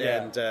hit,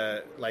 and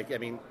I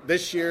mean,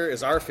 this year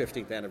is our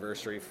 15th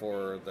anniversary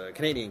for the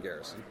Canadian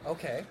Garrison.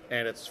 Okay.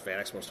 And it's Fan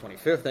Expo's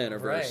 25th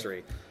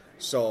anniversary. Right.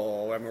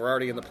 So, I mean, we're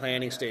already in the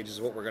planning stages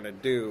of what we're going to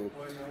do,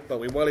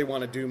 but we really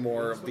want to do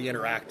more of the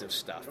interactive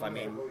stuff. I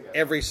mean,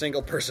 every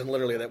single person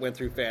literally that went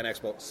through Fan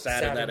Expo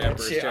sat in that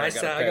Emperor's chair. I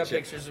got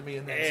pictures of me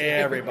in that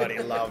chair. Everybody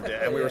loved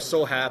it, and we were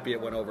so happy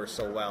it went over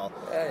so well.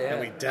 And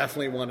we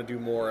definitely want to do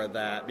more of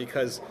that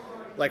because,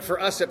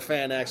 for us at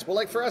Fan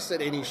Expo, for us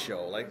at any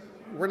show,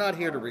 we're not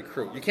here to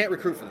recruit. You can't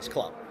recruit for this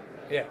club.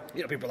 Yeah.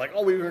 People are like,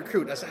 we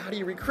recruit. I said, how do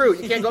you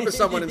recruit? You can't go up to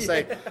someone and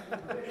say,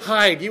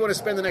 hi, do you want to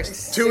spend the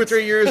next 2 or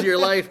 3 years of your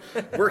life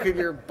working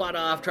your butt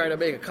off trying to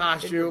make a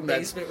costume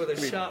that's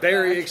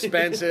very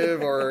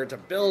expensive or to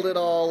build it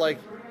all?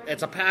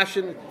 It's a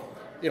passion.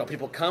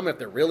 People come if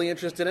they're really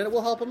interested in it.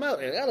 We'll help them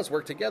out. And, let's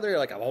work together.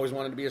 I've always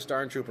wanted to be a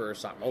Stormtrooper or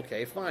something.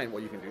 Okay, fine.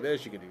 Well, you can do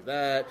this. You can do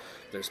that.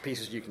 There's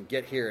pieces you can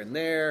get here and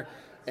there.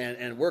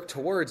 And work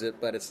towards it,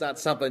 but it's not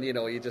something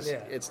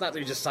it's not that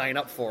you just sign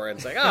up for it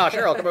and say,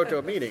 sure, I'll come out to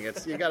a meeting. You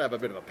got to have a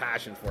bit of a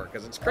passion for it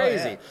because it's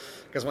crazy.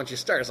 Because once you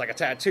start, it's like a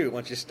tattoo.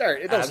 Once you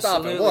start, it don't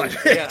stop at one.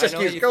 It just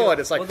keeps going.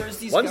 It's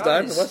one's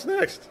done. What's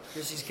next?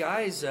 There's these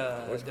guys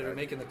that are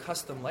making the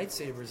custom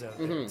lightsabers out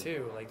there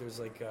too.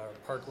 There's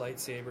Park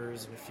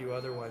lightsabers and a few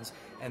other ones,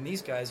 and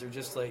these guys are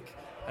just I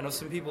know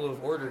some people who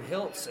have ordered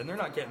hilts, and they're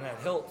not getting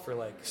that hilt for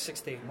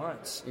 6 to 8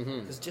 months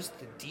because just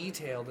the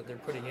detail that they're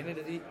putting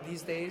into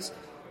these days.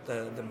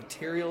 the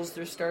materials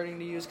they're starting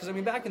to use. Because, I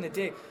mean, back in the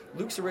day,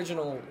 Luke's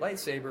original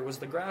lightsaber was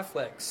the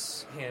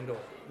Graflex handle.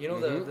 You know,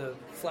 the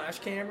flash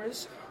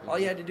cameras? All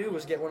you had to do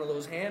was get one of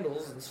those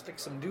handles and stick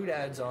some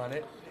doodads on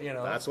it, you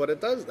know. That's what it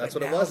does. That's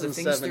like what it was in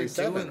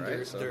 77, doing,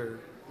 right? They're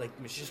like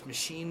just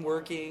machine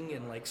working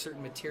and like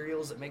certain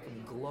materials that make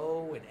them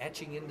glow and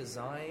etching in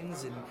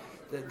designs and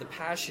the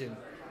passion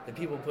that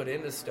people put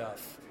into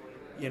stuff,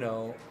 you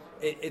know.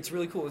 It's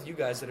really cool with you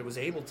guys that it was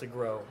able to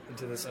grow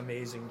into this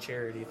amazing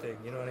charity thing.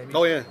 You know what I mean?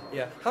 Oh, yeah.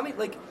 Yeah.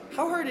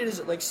 How hard is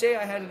it? Like, say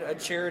I had a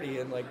charity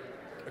in like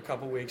a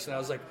couple weeks, and I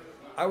was like,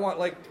 I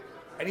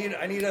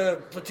need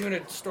a platoon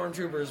of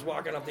stormtroopers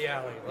walking up the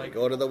alley. Like,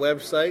 go to the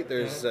website.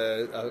 There's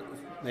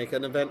make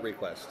an event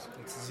request.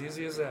 It's as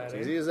easy as that.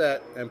 Easy as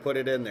that, and put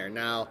it in there.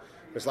 Now,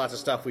 there's lots of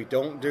stuff we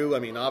don't do. I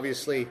mean,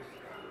 obviously,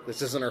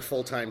 this isn't our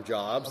full-time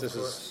jobs. This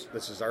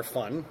is our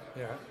fun.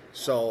 Yeah.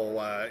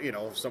 So,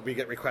 so we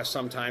get requests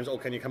sometimes,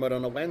 can you come out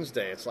on a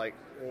Wednesday? It's like,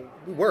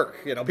 we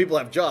work. People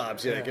have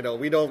jobs.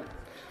 We don't...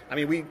 I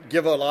mean, we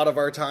give a lot of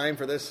our time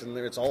for this, and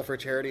it's all for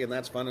charity, and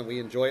that's fun, and we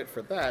enjoy it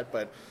for that,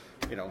 but,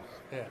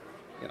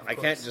 I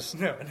can't just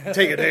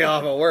take a day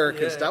off of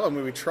work and stuff. I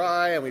mean, we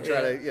try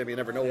to, you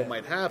never know what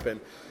might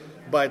happen.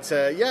 But,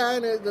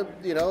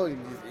 you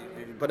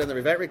put in the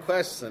event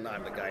requests, and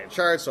I'm the guy in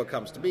charge, so it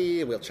comes to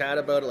me, and we'll chat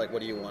about it, like, what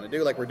do you want to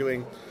do? Like, we're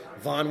doing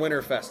Von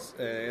Winterfest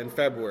in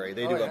February.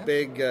 They do a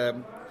big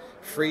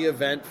free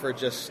event for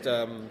just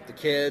the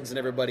kids and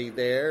everybody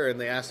there,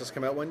 and they asked us to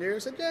come out one year. I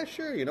said, yeah,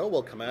 sure,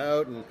 we'll come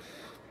out, and,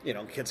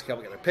 kids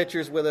come get their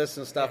pictures with us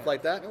and stuff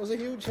like that. And it was a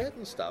huge hit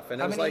and stuff.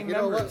 And it was like,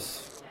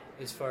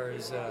 as far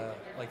as,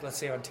 let's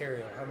say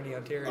Ontario. How many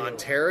Ontario?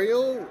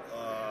 Ontario?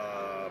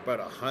 About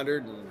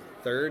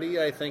 130,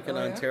 I think, in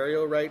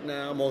Ontario right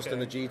now. Most in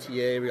the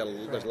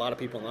GTA. There's a lot of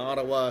people in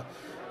Ottawa.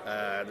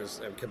 There's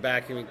in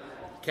Quebec. I mean,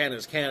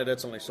 Canada's Canada.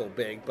 It's only so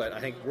big. But I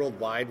think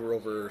worldwide, we're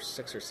over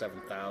 6,000 or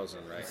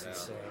 7,000 right now.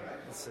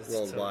 It's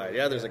worldwide.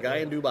 Yeah, there's a guy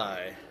in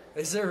Dubai.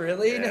 Is there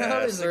really now?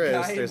 There's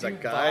a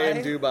guy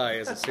in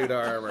Dubai as a suit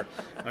of armor.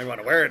 I don't want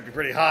to wear it. It'd be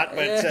pretty hot,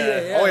 but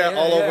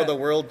all over the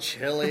world.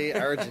 Chile,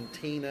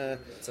 Argentina.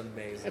 It's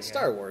amazing. It's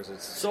Star Wars.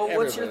 So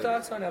what's your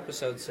thoughts on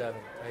Episode 7?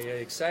 Are you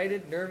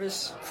excited,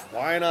 nervous?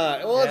 Why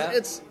not? Well,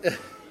 it's... Okay.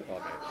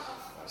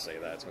 I'll say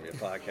that. It's going to be a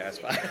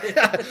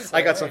podcast.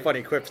 I got some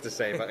funny quips to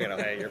say, but,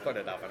 hey, you're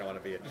putting it up. I don't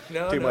want to be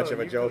too much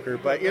of a joker.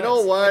 But you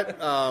know what?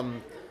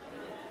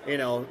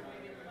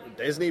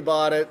 Disney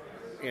bought it.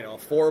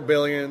 $4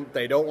 billion.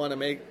 They don't want to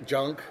make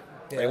junk.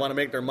 Yeah. They want to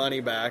make their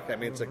money back. I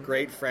mean, it's a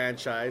great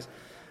franchise,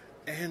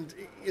 and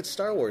it's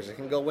Star Wars. It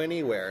can go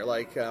anywhere.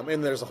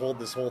 And there's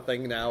this whole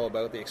thing now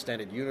about the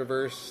extended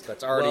universe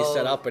that's already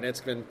set up,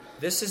 and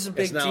this is a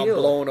big now deal.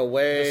 Blown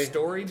away. The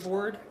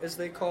storyboard, as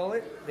they call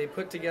it, they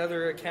put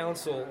together a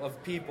council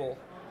of people.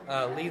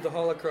 Lee the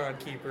Holocron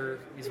Keeper,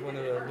 he's one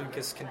of the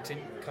Lucas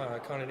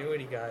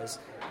continuity guys,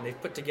 and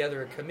they've put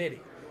together a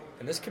committee.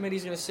 And this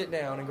committee's going to sit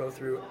down and go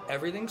through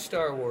everything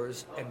Star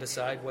Wars and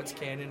decide what's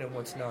canon and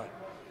what's not.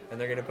 And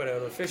they're going to put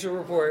out an official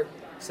report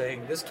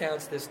saying this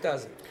counts, this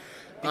doesn't.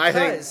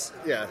 Because,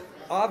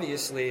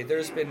 obviously,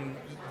 there's been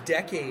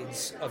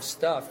decades of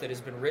stuff that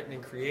has been written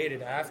and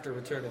created after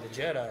Return of the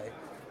Jedi.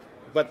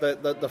 But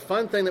the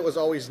fun thing that was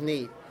always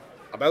neat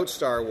about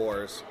Star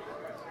Wars,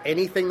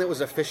 anything that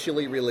was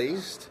officially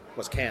released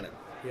was canon.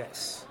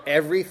 Yes.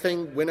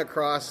 Everything went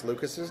across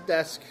Lucas's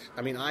desk.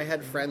 I mean, I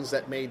had friends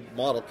that made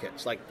model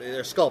kits. Like,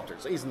 they're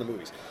sculptors. He's in the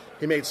movies.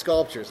 He made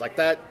sculptures. Like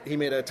that, he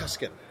made a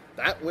Tusken.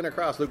 That went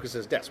across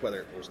Lucas's desk, whether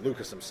it was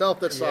Lucas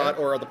himself that saw it,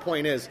 or the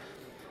point is,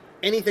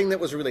 anything that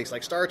was released.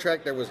 Like Star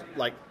Trek, there was,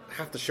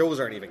 half the shows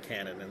aren't even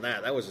canon in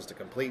that. That was just a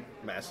complete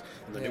mess.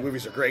 And the new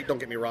movies are great, don't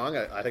get me wrong.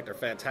 I think they're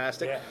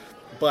fantastic. Yeah.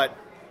 But...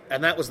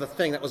 And that was the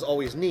thing that was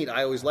always neat.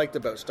 I always liked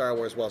about Star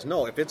Wars was,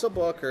 no, if it's a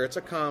book or it's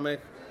a comic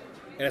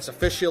and it's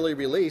officially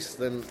released,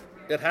 then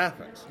it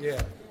happens.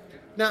 Yeah.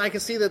 Now, I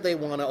can see that they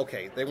want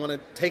to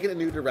take it a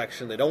new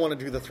direction. They don't want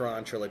to do the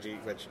Thrawn trilogy,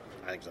 which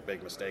I think is a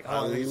big mistake.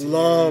 I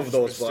love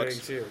those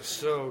books. Too.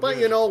 So but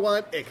you know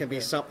what? It can be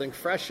something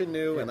fresh and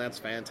new, and that's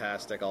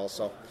fantastic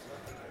also.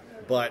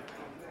 But...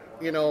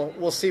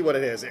 we'll see what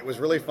it is. It was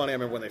really funny. I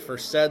remember when they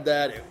first said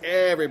that,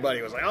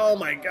 everybody was like, oh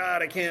my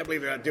God, I can't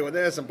believe they're not doing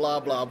this, and blah,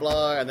 blah,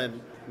 blah. And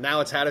then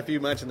now it's had a few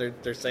months, and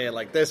they're saying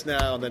like this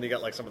now, and then you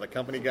got some of the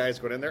company guys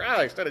going in there,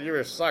 extended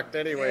universe sucked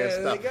anyway and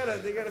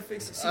stuff. They gotta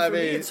fix it. See, for me,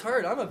 it's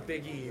hard. I'm a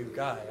big EU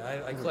guy.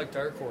 I collect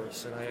Dark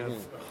Horse, and I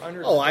have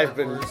hundreds of Dark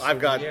Horse. I've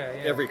got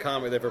every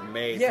comic they've ever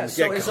made. Yeah,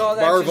 so is all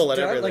that Marvel just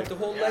and done? everything. Like the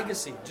whole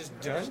legacy, just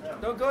done?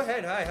 No, go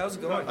ahead. Hi, how's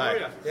it going?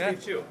 Hi. Yeah.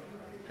 Steve Chu.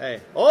 Hey.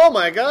 Oh,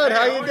 my God.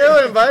 How you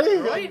doing, buddy?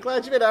 Right? I'm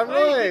glad you made it. I'm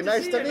Roy.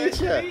 Nice to meet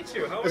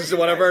you. This is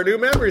one of our new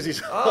members.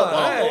 He's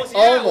almost.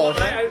 Almost.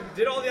 I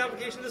did all the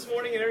application this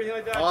morning and everything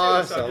like that.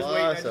 Awesome. Too, so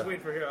I'm just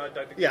waiting for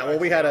Dr. Yeah, well,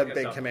 we had a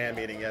big command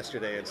meeting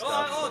yesterday and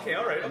stuff. Oh, okay.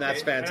 All right. And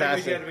that's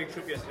fantastic. We had a big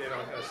trip yesterday and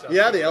all that stuff.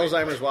 Yeah, the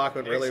Alzheimer's walk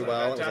went really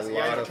well. Fantastic. It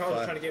was a lot of Charles fun.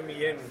 was trying to get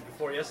me in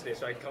before yesterday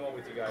so I could come up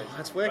with you guys. Oh,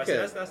 that's wicked.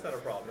 That's not a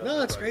problem.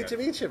 No, it's great to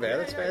meet you, man.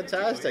 That's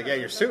fantastic. Yeah,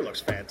 your suit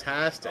looks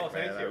fantastic,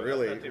 thank man. you.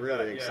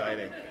 Really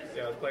exciting.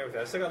 I was playing with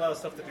that. I still got a lot of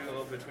stuff to do, a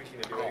little bit of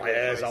tweaking to do. Oh, yeah,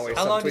 there's always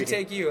How some long did it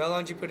tweaking. take you? How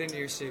long did you put into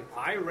your suit?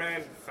 I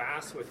ran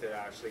fast with it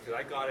actually because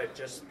I got it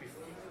just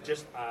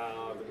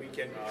the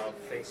weekend of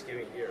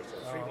Thanksgiving here.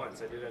 So 3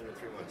 months. I did it in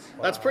 3 months.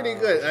 That's pretty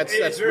good.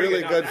 That's very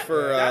really good Now,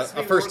 for that's a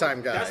me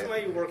first-time guy. That's why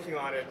you're working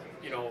on it,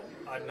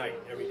 at night,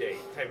 every day,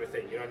 type of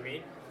thing. You know what I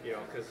mean?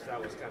 Because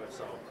that was kind of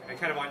so, and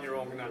kind of on your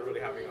own, we're not really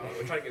having.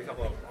 We're trying to get a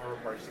couple of armor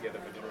parts together,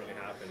 but it didn't really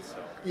happen. So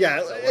Yeah,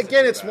 so it wasn't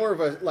again, too it's bad. more of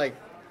a like.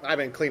 I've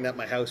been cleaning up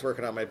my house,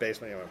 working on my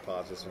basement.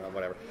 Pause this,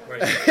 whatever.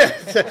 Right.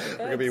 It's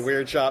gonna be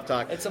weird shop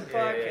talk. It's a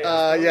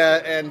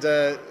podcast. And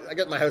I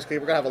got my house clean.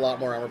 We're gonna have a lot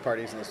more armor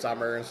parties in the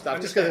summer and stuff,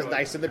 just because it's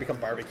nice and they become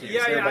barbecues.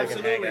 Yeah, Everybody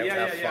absolutely. can hang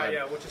out, have fun.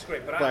 Yeah, which is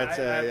great. But But, I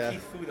have yeah.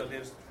 Keith Fu that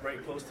lives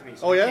right close to me,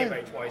 so Oh, he yeah? came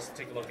by twice to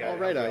take a look at it. Oh,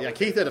 right on. Yeah,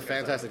 Keith did a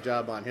fantastic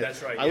job on his.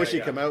 That's right, I yeah, wish he'd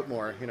yeah. come out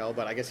more,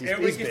 but I guess he's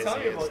Everybody busy keeps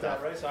telling me and about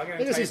stuff. that, right? So I'm I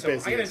gonna guess he's entice him.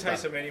 busy I'm gonna and entice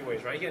stuff. him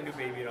anyways, right? He got a new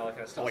baby and all that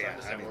kind of stuff. Oh, so yeah, I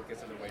understand work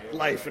gets in the way.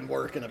 Life and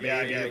work and a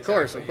baby, Yeah, of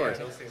course, exactly. of course.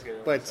 Yeah, those things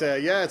get But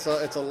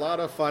it's a lot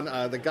of fun.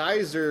 The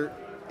guys are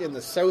in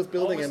the South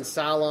Building in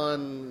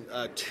Salon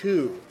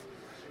 2.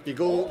 If you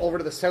go over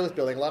to the South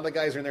Building, a lot of the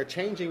guys are in there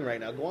changing right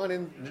now. Go on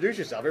in, introduce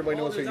yourself. Everybody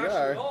knows who you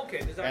are. Oh,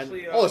 okay. There's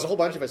actually. There's a whole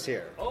bunch of us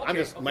here. Oh, okay, I'm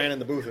just okay. manning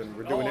the booth and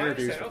we're doing I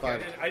interviews for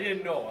understand. fun. Okay, I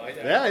didn't know.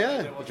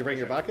 Yeah. Did you bring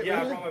your bucket? Yeah,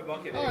 I with you? brought my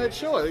bucket. Oh, it's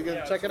sure. You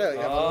can check it out. You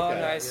have a look at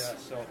it. nice. Yeah,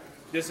 so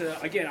this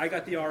again, I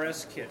got the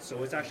RS kit,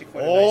 so it's actually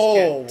quite a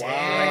Oh, nice kit.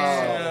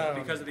 wow. So,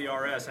 because of the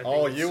RS. I think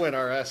Oh, it's- you and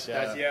RS,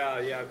 yeah. That's,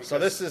 yeah. So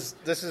because- this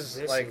is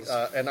This like is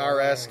an fun.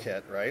 RS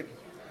kit, right?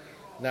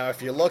 Now,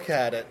 if you look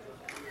at it,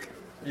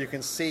 you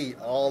can see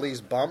all these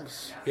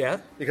bumps. Yeah.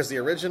 Because the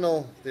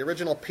original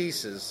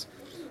pieces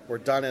were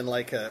done in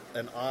like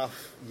an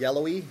off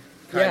yellowy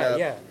kind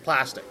of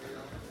plastic.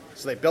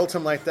 So they built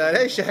them like that.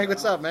 Hey, Shag,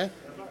 what's up, man?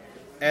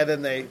 And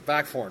then they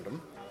backformed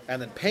them and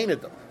then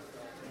painted them.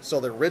 So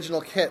the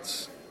original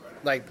kits,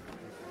 like,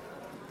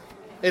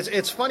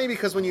 it's funny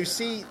because when you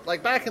see,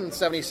 like back in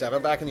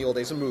 '77, back in the old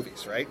days of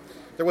movies, right?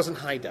 There wasn't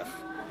high def.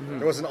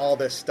 There wasn't all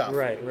this stuff.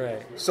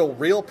 Right. So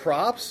real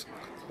props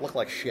look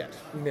like shit.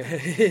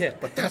 Yeah.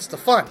 But that's the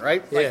fun,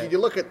 right? Like Yeah. you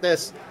look at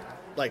this,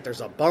 like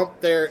there's a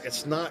bump there.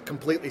 It's not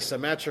completely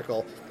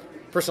symmetrical.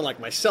 A person like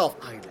myself,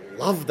 I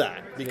love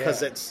that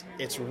because Yeah.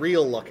 it's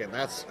real looking.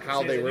 That's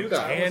how See, they the were new done.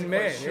 guy wasn't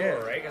Handmade, quite sure, yeah.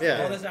 right? Yeah.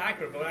 Well, this is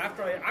accurate. But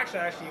after I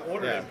actually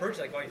ordered Yeah. it and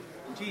purchased it, going,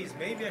 geez,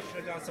 maybe I should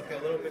have done something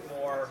a little bit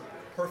more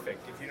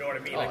perfect, if you know what I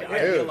mean. Oh, Like, yeah.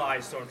 I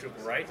realized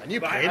Stormtrooper, right? And you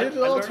But painted it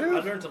I all learned, too? I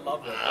learned to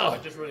love it. Wow. I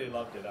just really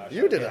loved it, actually.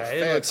 You did Yeah, a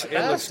it looks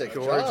fantastic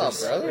job,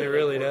 gorgeous. brother. It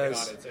really Working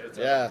does. on it. It's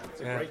Yeah.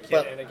 It's a great kit,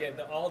 But- and again,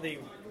 all the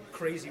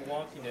crazy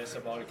wonkiness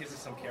about it gives it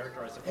some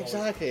character, I suppose.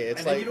 Exactly, it's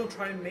and then like- you don't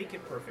try and make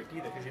it perfect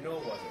either, because you know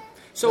it wasn't.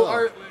 So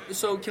No.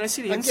 so can I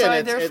see the Again,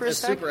 inside there for a it's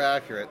sec? super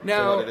accurate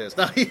Now- to what it is.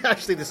 Now,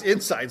 actually, this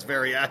inside's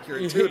very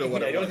accurate too to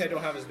what Yeah, it the only was. thing I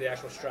don't have is the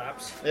actual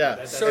straps.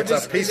 Yeah. So It's a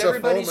does piece of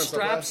everybody's foam and stuff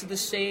like straps the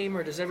same,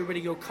 or does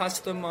everybody go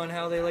custom on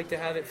how they like to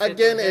have it fit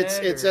Again, their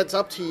head, it's or-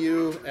 up to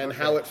you and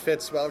how it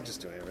fits. Well,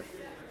 just doing it.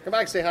 Come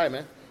back, say hi,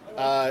 man.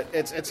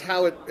 It's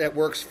how it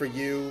works for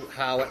you.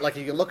 How it, like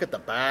you can look at the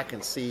back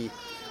and see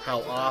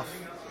how off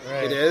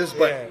Right, it is.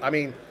 But yeah. I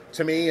mean,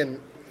 to me, and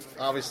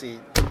obviously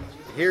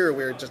here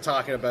we're just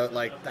talking about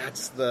like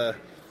that's the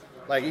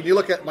like if you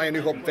look at my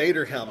New Hope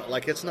Vader helmet,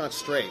 like it's not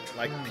straight.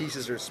 Like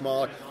pieces are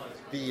small.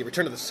 The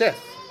Return of the Sith,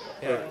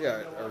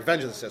 or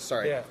Revenge of the Sith.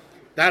 Sorry. Yeah.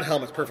 That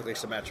helmet's perfectly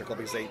symmetrical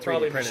because they 3D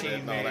Probably printed it machine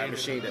and all that, made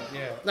machined it. and-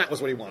 yeah. That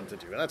was what he wanted to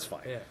do, and that's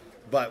fine. Yeah.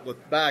 But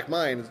with back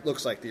mine, it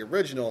looks like the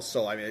original,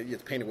 so I mean,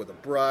 it's painted with a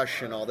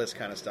brush and all this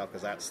kind of stuff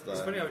because that's the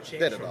It's funny how it fit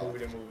changed it from all. movie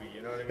to movie,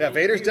 you know what I mean? Yeah,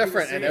 Vader's You think it'd be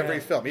different the in same. every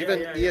film, Yeah, even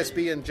yeah.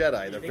 ESB and Jedi. You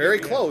They're think very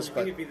it'd be- close, you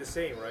but think it'd be the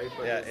same, right?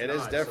 But yeah, it's it is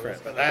not, so different.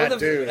 it's- That Well,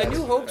 dude, A New that's-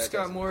 Hope's that's-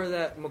 got more of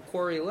that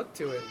Macquarie look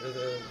to it,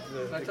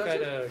 the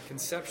kind of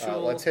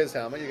conceptual. well, it's his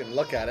helmet. You can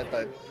look at it,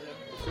 but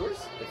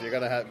if you're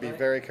gonna be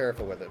very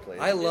careful with it, please.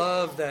 I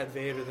love that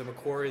Vader, the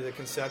Macquarie, the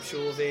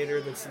conceptual Vader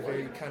that's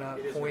very kind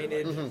of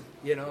pointed.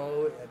 Mm-hmm. You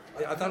know,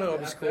 I thought it would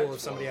be cool if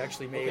somebody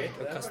actually made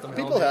a custom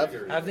People helmet.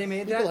 have. Have they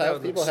made People that? have.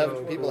 That People looks have.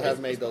 so People cool. have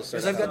made those.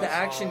 Because Sort I've of got the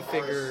helmets. action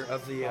figure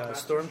of the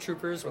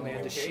stormtroopers when they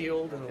had the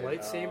shield and the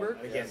lightsaber.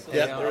 Yeah.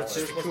 It's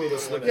just the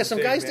coolest looking. Yeah,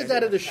 some guys did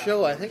that at a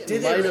show. I think it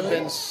Did they might have really?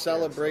 been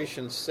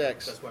Celebration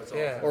 6.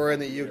 Yeah. Or in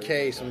the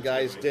UK, some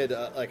guys did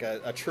like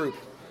a troupe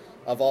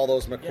of all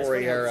those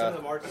Macquarie era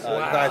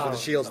guys with the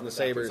shields and the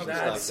sabers and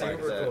That's stuff like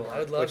super that. cool. I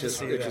would love which to is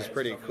see which that. is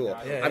pretty cool.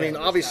 Yeah, I mean, yeah.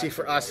 obviously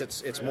for us,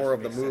 it's more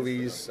of the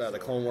movies, the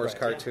Clone Wars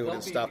cartoon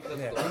and stuff.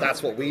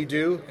 That's what we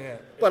do. Yeah.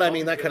 But I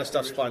mean, that kind of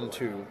stuff's fun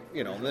too.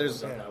 You know,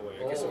 there's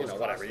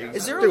whatever. You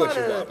Is there a do what lot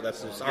you of- want, but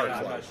that's just our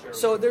club.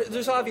 So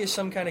there's obvious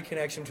some kind of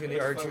connection between the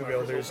R2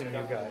 builders and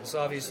you guys.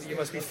 Obviously, you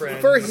must be friends.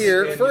 For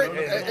here, and- for and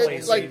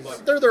it's places.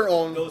 like they're their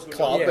own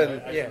club, Yeah,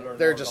 and yeah.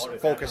 they're just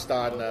focused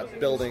on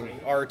building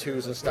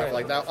R2s and stuff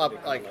like that. Up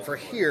like for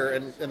here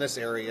in this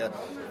area,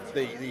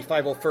 the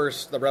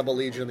 501st, the Rebel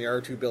Legion, the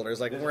R2 builders.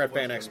 Like when we're at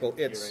Fan Expo,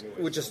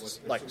 we're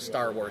just like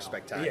Star Wars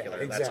spectacular.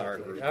 Yeah, exactly. That's our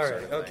group. All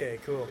right. Okay.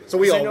 Cool. So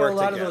we all know work a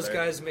lot together. of those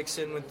guys mix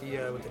in with the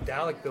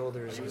Dalek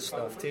builders and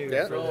stuff too.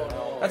 Yeah.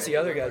 That's the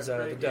other guys.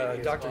 The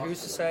Doctor Who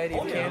Society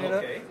of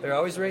Canada. They're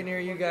always right near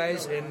you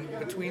guys, and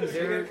between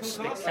their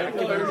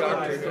spectacular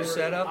Doctor Who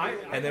setup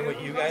and then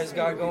what you guys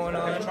got going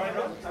on,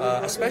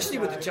 especially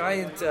with the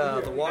giant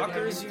the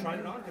walkers.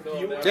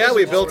 Yeah,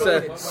 we built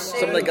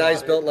some of the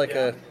guys built like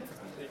a.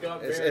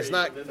 It's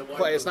not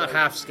quite. It's not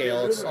half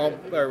scale. It's all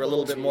or a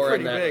little bit more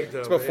in that. Big, though,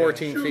 it's about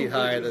 14 feet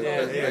high. The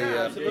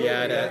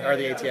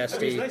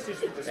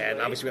ATST,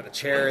 and obviously we got a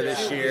chair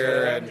this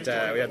year, and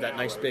we have that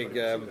nice big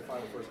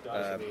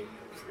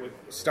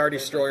Star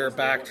Destroyer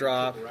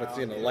backdrop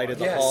with lighted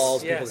the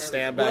halls, people to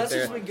stand back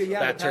there.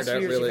 That turned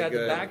out really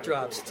good. The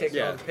backdrops to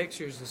take all the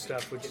pictures and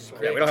stuff, which is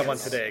great. Yeah, we don't have one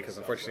today because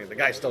unfortunately the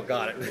guy still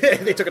got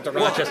it. They took it to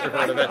Rochester for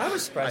an event. I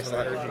was surprised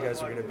when I heard you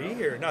guys were going to be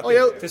here. Not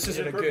this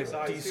isn't a good,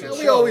 decent show.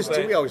 We always do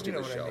the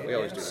show. We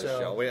always do the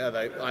show.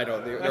 I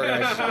know the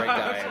organizer's a great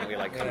guy, and we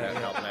like coming out and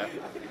helping out.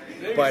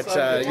 But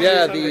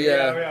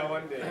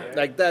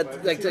like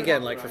that, like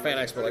again, like for Fan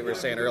Expo, like we were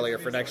saying earlier,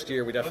 for next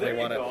year we definitely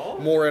want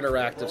more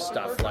interactive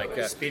stuff. Like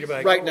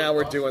right now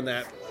we're doing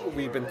that.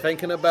 We've been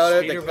thinking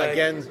about it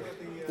again.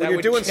 When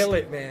you're doing kill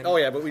it, man. Oh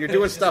yeah, but when you're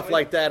doing stuff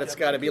like that, it's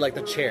got to be like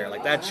the chair.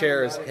 Like that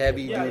chair is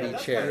heavy duty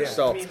chair.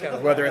 So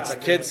whether it's a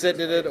kid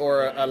sitting in it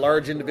or a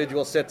large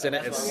individual sits in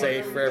it, it's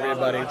safe for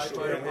everybody.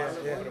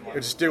 We're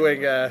just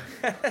doing.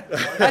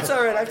 That's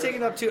all right. I've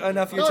taken up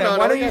enough of your time.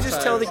 Why don't you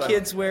just tell the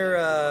kids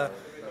where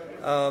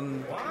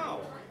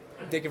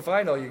they can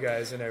find all you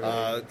guys and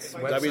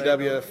everything?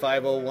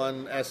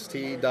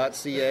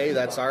 www.501st.ca.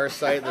 That's our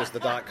site. There's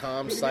the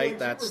 .com site.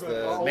 That's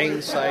the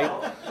main site.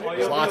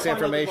 There's lots of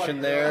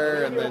information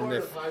there. And then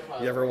if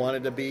you ever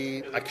wanted to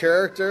be a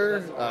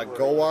character,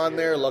 go on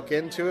there, look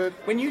into it.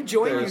 When you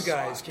join you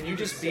guys, can you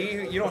just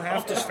be? You don't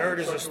have to start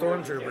as a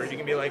stormtrooper. You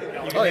can be like,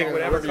 you can make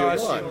whatever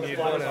costume you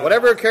want.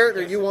 Whatever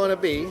character you want to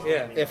be.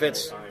 Yeah. If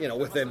it's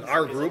within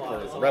our group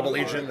or Rebel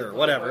Legion or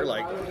whatever,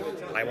 like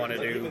I want to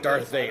do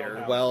Darth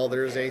Vader. Well,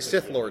 there's a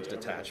Sith Lord's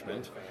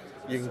detachment.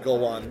 You can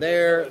go on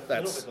there.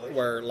 That's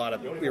where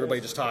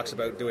everybody just talks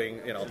about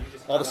doing,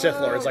 all the Sith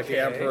Lords, like the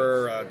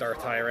Emperor,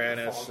 Darth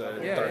Tyrannus,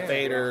 Darth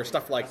Vader,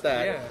 stuff like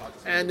that,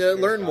 and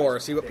learn more,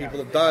 see what people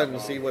have done,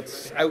 see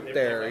what's out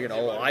there.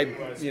 I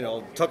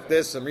took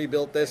this and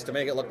rebuilt this to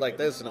make it look like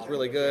this, and it's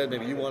really good.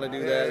 Maybe you want to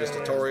do that. There's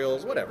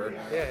tutorials, whatever,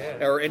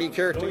 or any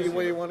character you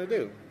want to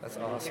do. That's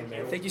awesome,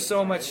 man. Thank you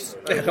so much.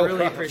 I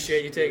really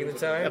appreciate you taking the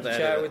time to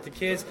chat with the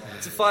kids.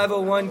 It's a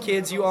 501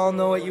 Kids. You all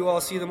know it. You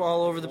all see them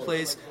all over the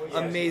place.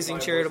 Amazing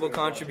charitable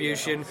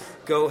contribution.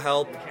 Go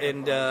help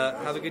and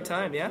have a good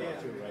time, yeah?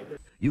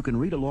 You can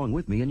read along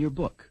with me in your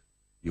book.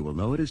 You will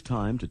know it is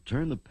time to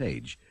turn the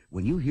page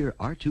when you hear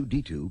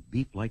R2-D2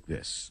 beep like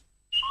this.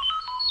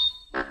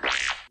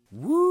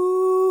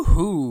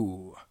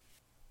 Woo-hoo!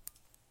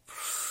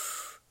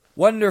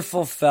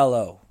 Wonderful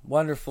fellow.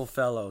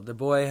 The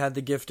boy had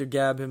the gift of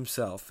gab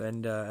himself,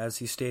 and as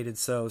he stated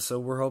so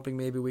we're hoping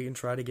maybe we can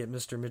try to get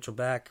Mr. Mitchell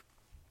back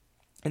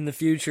in the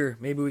future.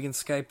 Maybe we can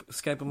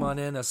Skype him on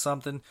in as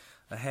something,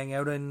 hanging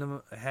out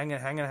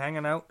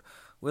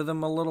with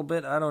him a little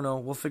bit. I don't know.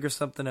 We'll figure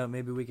something out.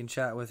 Maybe we can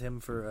chat with him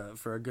for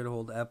a good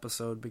old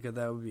episode, because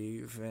that would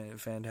be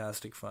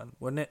fantastic fun,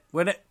 wouldn't it?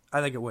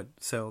 I think it would.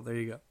 So there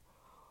you go.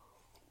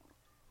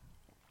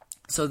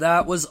 So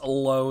that was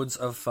loads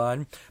of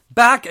fun.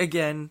 Back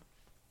again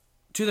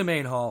to the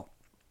main hall,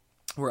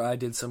 where I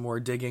did some more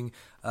digging.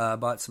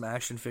 Bought some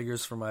action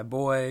figures for my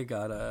boy. I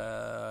got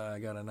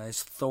a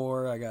nice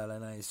Thor. I got a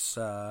nice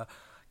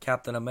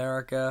Captain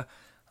America.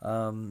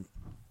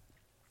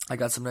 I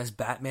got some nice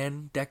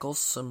Batman decals,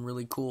 some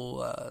really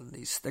cool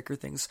these sticker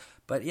things.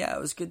 But yeah, it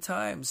was good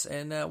times,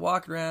 and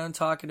walking around,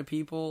 talking to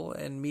people,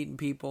 and meeting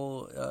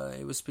people.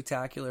 It was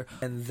spectacular.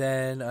 And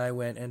then I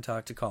went and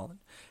talked to Colin.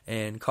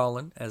 And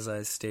Colin, as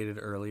I stated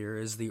earlier,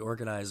 is the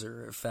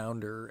organizer,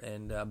 founder,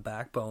 and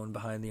backbone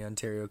behind the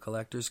Ontario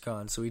Collectors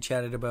Con. So we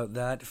chatted about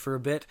that for a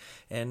bit,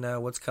 and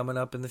what's coming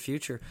up in the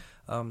future.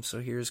 So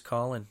here's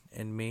Colin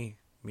and me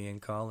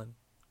and Colin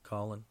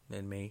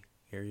and me.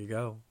 Here you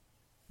go.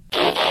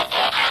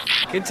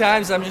 Good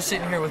times. I'm just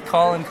sitting here with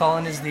Colin.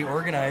 Colin is the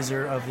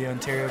organizer of the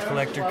Ontario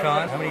Collector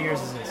Con. How many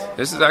years is this?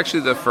 This is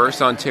actually the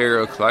first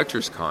Ontario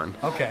Collectors Con.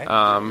 Okay.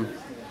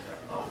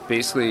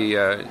 Basically,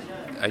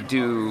 I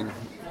do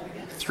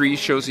 3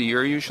 shows a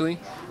year usually.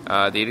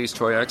 The 80s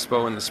Toy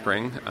Expo in the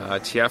spring,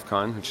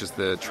 TFCon, which is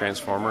the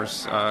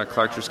Transformers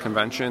Collectors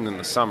Convention in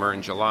the summer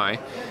in July.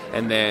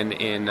 And then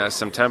in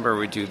September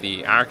we do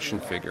the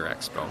Action Figure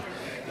Expo.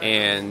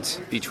 And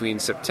between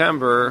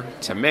September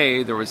to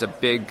May, there was a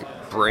big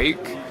break.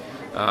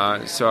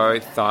 So I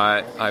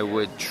thought I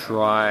would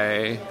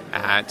try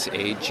at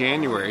a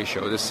January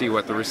show to see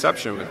what the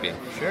reception would be.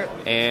 Sure.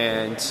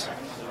 And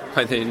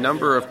by the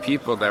number of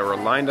people that were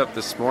lined up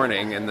this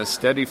morning and the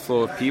steady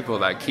flow of people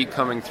that keep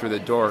coming through the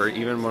door,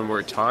 even when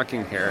we're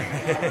talking here,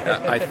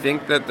 I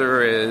think that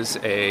there is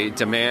a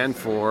demand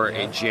for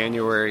a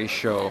January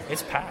show.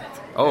 It's packed.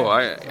 Oh,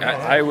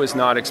 I was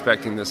not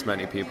expecting this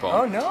many people.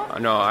 Oh, no?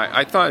 No,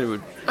 I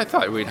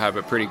thought we'd have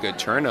a pretty good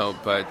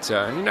turnout, but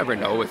you never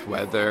know with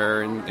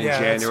weather and in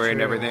January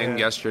and everything.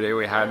 Yeah. Yesterday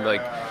we had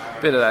like a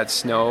bit of that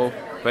snow,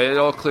 but it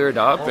all cleared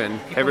up, and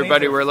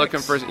everybody were looking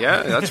for.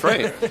 Yeah, that's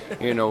right.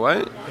 You know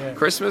what? Yeah.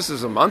 Christmas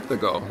is a month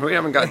ago. We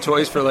haven't got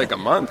toys for like a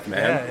month,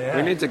 man. Yeah.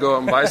 We need to go out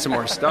and buy some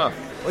more stuff.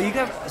 Well, you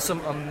got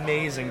some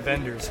amazing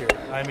vendors here.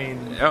 I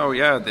mean, oh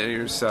yeah,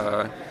 there's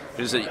a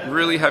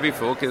really heavy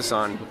focus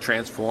on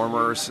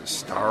Transformers,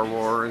 Star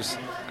Wars,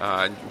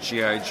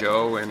 G.I.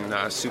 Joe, and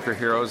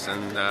superheroes,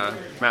 and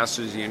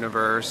Masters of the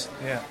Universe.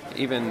 Yeah.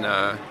 Even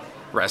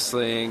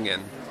wrestling,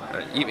 and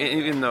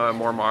even the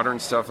more modern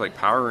stuff like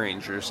Power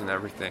Rangers and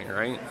everything,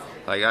 right?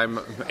 Like, I'm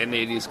an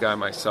 80s guy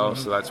myself,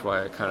 so that's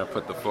why I kind of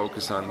put the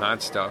focus on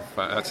that stuff.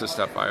 That's the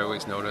stuff I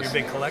always notice.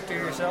 You're a big collector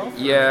yourself?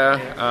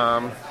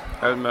 Yeah.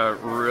 I'm a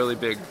really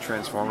big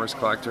Transformers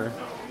collector.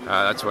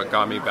 That's what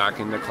got me back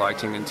into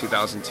collecting in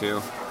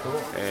 2002. Cool.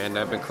 And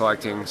I've been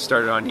collecting,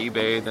 started on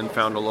eBay, then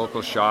found a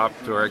local shop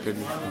where I could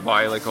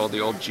buy like all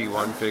the old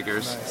G1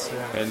 figures. Nice,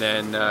 yeah. And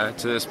then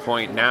to this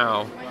point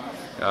now,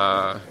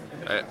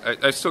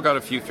 I've still got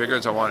a few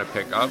figures I want to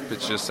pick up.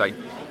 It's just I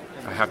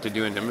have to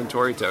do an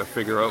inventory to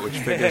figure out which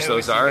figures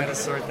those are. Gotta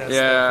sort that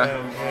Yeah.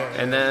 stuff out.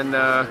 Yeah. And then...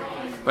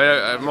 but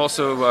I'm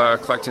also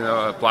collecting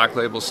a Black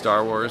Label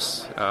Star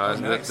Wars,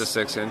 nice. the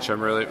 6-inch. I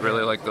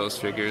really like those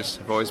figures.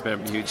 I've always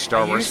been a huge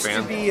Star Wars fan. I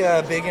used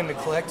to be big into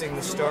collecting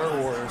the Star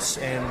Wars,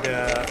 and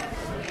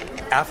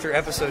after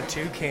Episode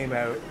 2 came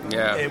out,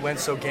 it went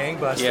so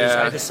gangbusters,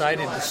 I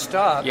decided to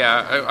stop.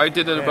 Yeah, I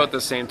did it about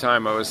the same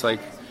time. I was like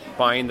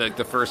buying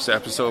the first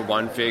Episode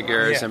 1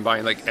 figures and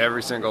buying like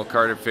every single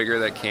carded figure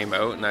that came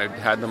out, and I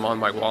had them on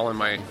my wall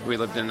we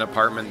lived in an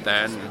apartment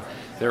then, and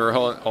they were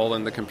all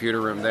in the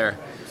computer room there.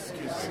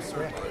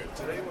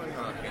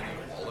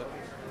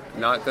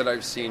 Not that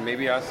I've seen.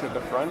 Maybe ask at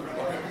the front.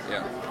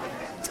 Yeah.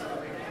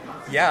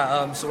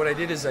 Yeah. So what I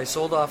did is I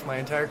sold off my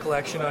entire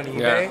collection on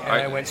eBay, and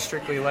I went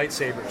strictly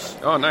lightsabers.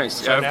 Oh,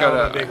 nice. So I've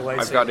got a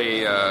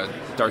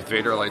lightsaber. Darth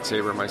Vader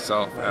lightsaber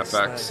myself. Nice,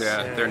 FX. nice.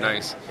 They're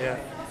nice. Yeah.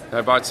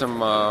 I bought some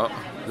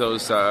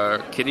those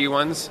kitty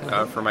ones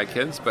for my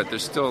kids, but they're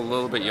still a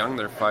little bit young.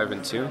 They're 5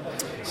 and 2,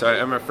 so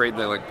I'm afraid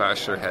they like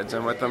bash their heads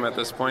in with them at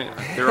this point.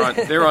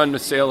 They're on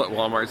sale at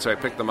Walmart, so I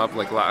picked them up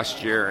like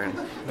last year, and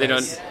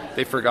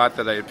they forgot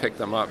that I had picked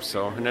them up.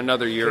 So in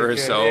another year or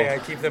so, I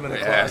keep them in the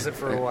closet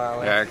for a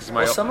while. Yeah,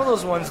 because some of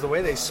those ones, the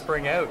way they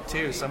spring out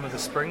too. Some of the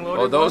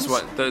spring-loaded. Oh, those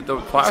ones. The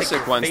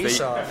plastic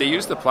ones. Off. They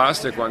use the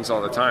plastic ones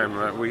all the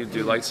time. We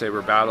do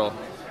lightsaber battle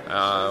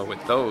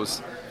with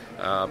those.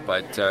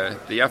 But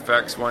the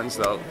FX ones,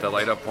 the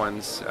light-up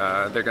ones,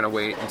 they're going to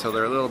wait until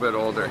they're a little bit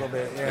older. A little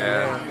bit,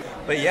 yeah.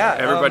 But yeah,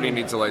 everybody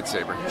needs a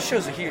lightsaber. This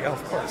shows a huge,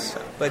 of course.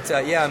 But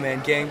yeah, man,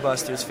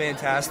 gangbusters,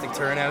 fantastic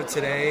turnout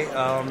today.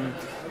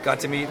 Got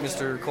to meet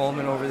Mr.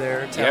 Coleman over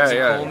there.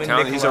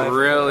 Coleman, he's a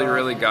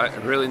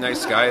really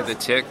nice guy. The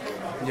Tick.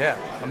 Yeah,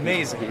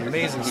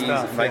 amazing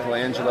stuff.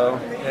 Michelangelo.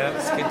 Yeah,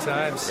 it's good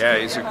times. Yeah,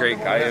 he's a great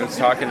guy. I was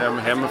talking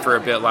to him for a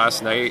bit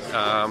last night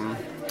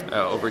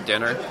over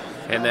dinner.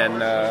 And then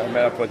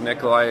met up with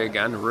Nikolai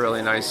again,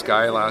 really nice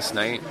guy last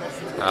night.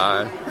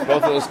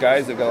 Both those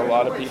guys have got a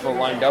lot of people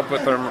lined up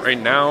with them right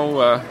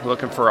now,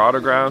 looking for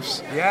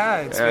autographs.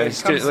 Yeah,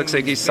 it looks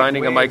like he's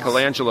signing a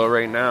Michelangelo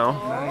right now.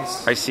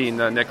 Nice. I seen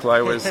Nikolai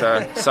was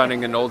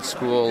signing an old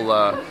school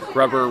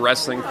rubber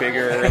wrestling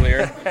figure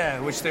earlier.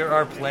 Which there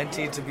are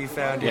plenty to be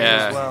found here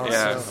as well.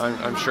 Yeah, so.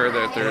 I'm sure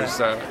that there's...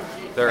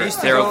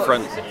 They're up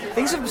front.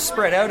 Things have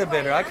spread out a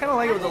bit. I kind of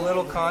like it with the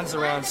little cons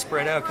around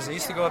spread out, because I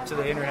used to go up to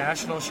the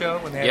international show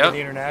when they had the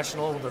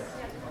international, the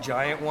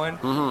giant one,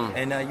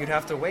 and you'd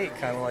have to wait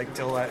kind of like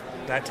till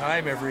that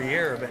time every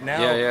year. But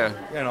now,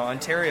 you know,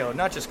 Ontario,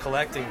 not just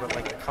collecting, but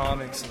like the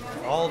comics and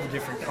all the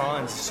different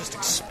cons, it's just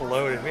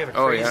exploded. We have a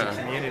crazy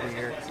community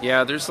here.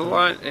 Yeah, there's a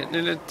lot, and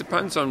it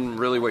depends on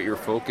really what you're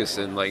focused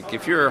in. Like,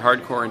 if you're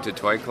hardcore into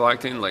toy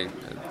collecting, like,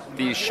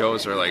 these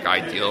shows are like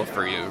ideal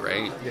for you,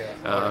 right?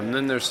 Yeah. And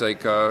then there's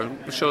like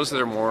shows that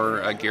are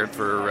more geared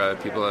for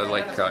people that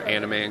like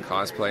anime and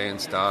cosplay and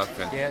stuff,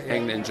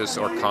 and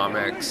or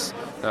comics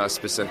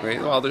specifically.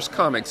 Well, there's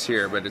comics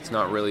here, but it's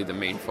not really the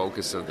main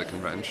focus of the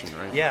convention,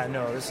 right? Yeah,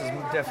 no, this is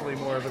definitely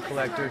more of a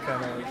collector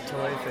kind of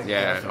toy thing.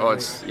 Yeah.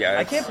 Definitely.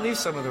 I can't believe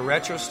some of the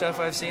retro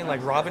stuff I've seen,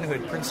 like Robin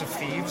Hood, Prince of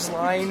Thieves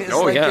line is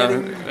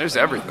getting there's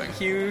everything.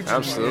 Huge.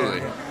 Absolutely.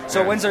 Yeah.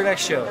 So when's our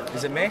next show?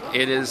 Is it May?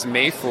 It is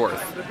May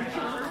 4th.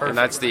 And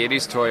that's the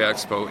 80s Toy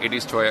Expo,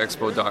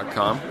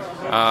 80stoyexpo.com.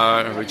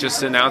 We're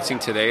just announcing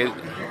today,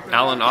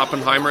 Alan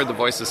Oppenheimer, the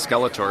voice of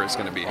Skeletor, is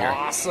going to be here.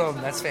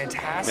 Awesome. That's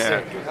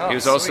fantastic. Yeah. Oh, he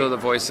was also the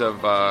voice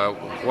of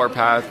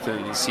Warpath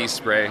and Sea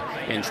Spray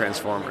in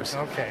Transformers.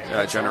 Okay.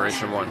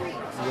 Generation 1.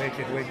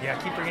 Wicked. Yeah,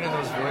 keep bringing in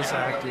those voice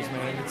actors,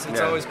 man. It's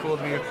Yeah. always cool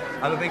to be here.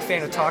 I'm a big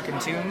fan of Talking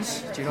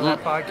Tunes. Do you know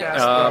that podcast?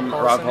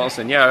 Rob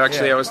Paulson. Yeah,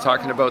 actually, Yeah. I was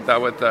talking about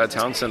that with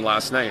Townsend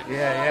last night.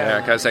 Yeah.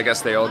 Because I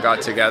guess they all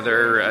got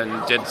together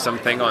and did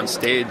something on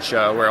stage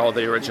where all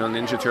the original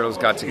Ninja Turtles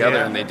got together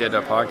and they did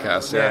a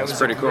podcast. Yeah, it it's was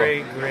pretty a cool.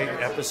 great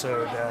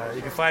episode.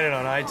 You can find it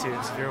on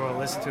iTunes if you ever want to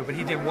listen to it. But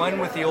he did one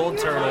with the old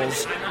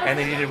Turtles, and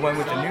then he did one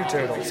with the new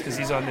Turtles because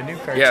he's on the new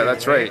cartoon. Yeah,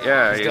 that's right.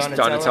 Yeah, He's he's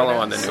Donatello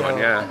on the new one.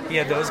 Yeah. He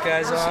had those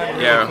guys on.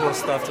 Really Yeah. cool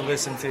stuff to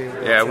listen to.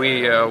 Yeah,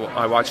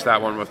 I watched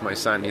that one with my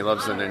son. He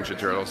loves the Ninja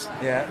Turtles.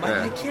 Yeah,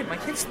 my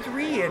kid's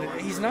 3, and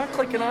he's not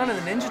clicking on to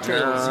the Ninja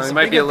Turtles. He's He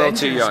might big be a little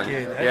too Avengers young.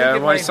 kid. I Yeah, think it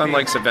my might son be.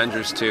 likes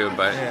Avengers too,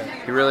 but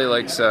he really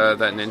likes that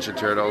Ninja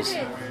Turtles.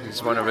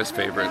 He's one of his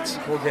favorites.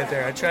 We'll get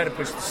there. I try to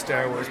push the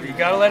Star Wars, but you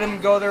gotta let them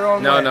go their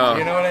own way. No.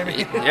 You know what I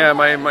mean? Yeah,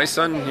 my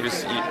son,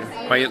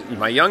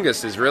 my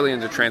youngest is really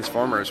into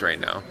Transformers right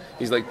now.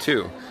 He's like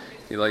 2.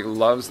 He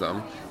loves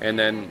them. And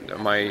then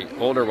my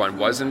older one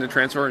was into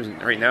Transformers.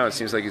 Right now it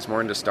seems like he's more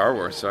into Star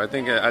Wars. So I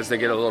think as they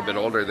get a little bit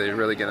older, they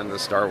really get into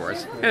Star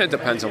Wars. And it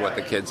depends on what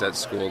the kids at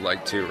school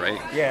like too, right?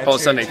 Yeah, all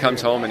of a sudden he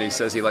comes home and he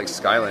says he likes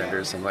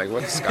Skylanders. I'm like,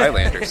 what's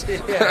Skylanders?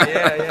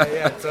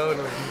 yeah,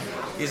 totally.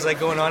 He's like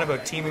going on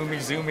about Team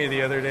Umizoomi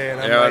the other day,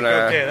 and I'm Yeah, like,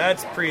 no. okay,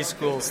 that's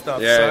preschool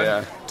stuff, Yeah, son.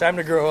 yeah. Time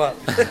to grow up.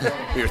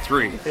 You're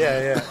 3.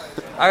 Yeah.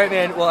 All right,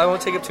 man. Well, I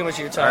won't take up too much of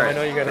your time. All right, I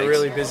know you got thanks. a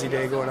really busy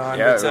day going on.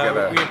 Yeah,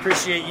 but we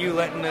appreciate you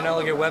letting an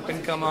Elegant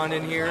Weapon come on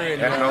in here.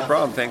 And, Yeah, no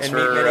problem. Thanks and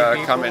meet for many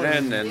people coming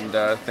in, and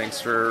thanks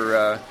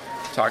for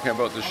talking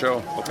about the show.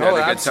 Hope you had a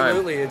good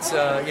absolutely. It's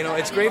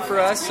it's great for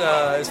us.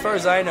 As far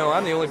as I know,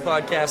 I'm the only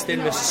podcast in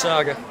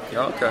Mississauga.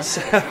 Yeah, okay.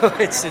 So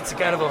it's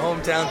kind of a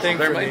hometown thing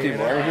There for might me. be you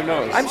know? more. Who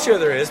knows? I'm sure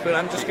there is, but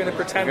I'm just going to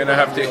pretend. You're gonna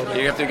have to.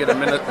 You have to get a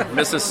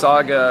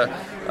Mississauga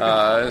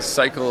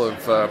cycle of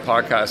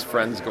podcast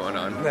friends going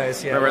on.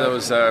 Nice. Yeah. Remember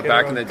those Get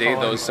back around in the day?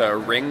 Colin. Those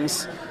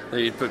rings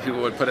that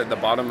people would put at the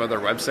bottom of their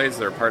websites.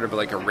 They're part of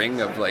like a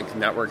ring of like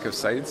network of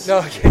sites.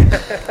 No.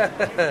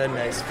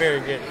 Nice.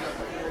 Very good.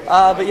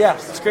 But yeah,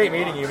 it's great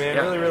meeting you, man.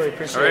 Yeah. Really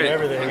appreciate All right.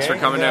 everything. Thanks for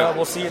coming And, out.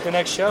 We'll see you at the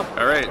next show.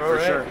 All right, for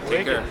sure.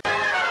 Take care.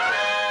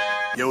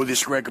 Yo, this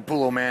is Greg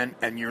Capullo, man,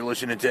 and you're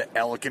listening to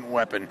Elegant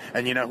Weapon.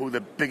 And you know who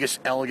the biggest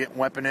elegant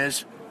weapon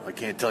is? I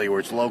can't tell you where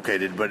it's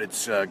located, but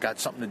it's got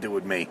something to do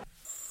with me.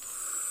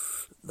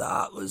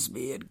 That was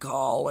me and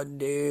Colin,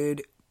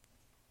 dude.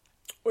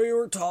 We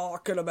were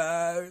talking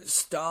about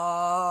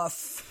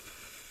stuff.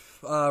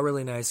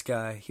 Really nice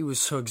guy. He was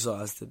so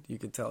exhausted. You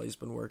could tell he's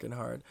been working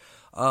hard.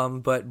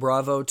 But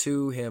bravo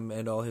to him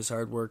and all his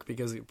hard work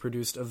because it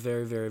produced a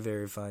very, very,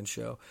 very fine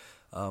show.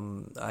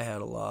 I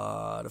had a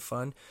lot of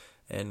fun.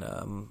 And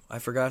I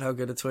forgot how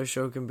good a toy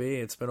show can be.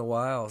 It's been a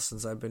while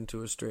since I've been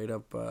to a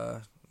straight-up,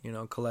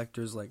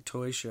 collector's like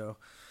toy show.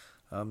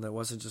 That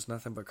wasn't just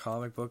nothing but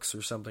comic books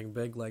or something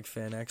big like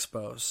Fan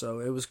Expo. So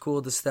it was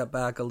cool to step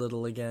back a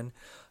little again.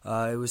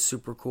 It was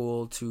super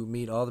cool to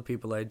meet all the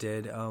people I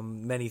did.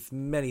 Many,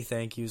 many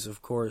thank yous,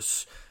 of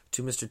course,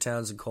 to Mr.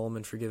 Townsend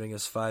Coleman for giving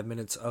us 5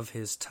 minutes of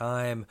his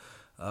time.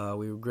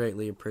 We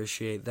greatly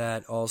appreciate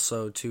that.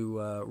 Also to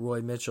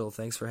Roy Mitchell,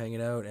 thanks for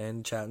hanging out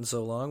and chatting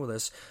so long with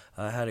us.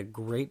 I had a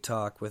great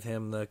talk with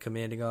him, the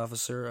commanding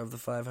officer of the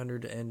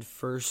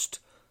 501st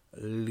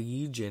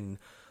Legion.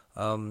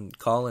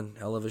 Colin,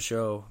 hell of a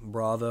show.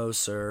 Bravo,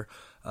 sir.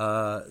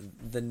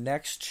 The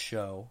next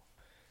show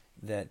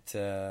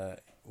that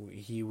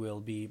he will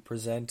be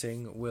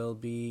presenting will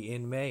be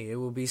in May. It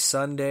will be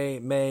Sunday,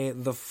 May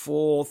the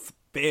 4th.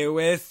 Be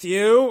with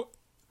you.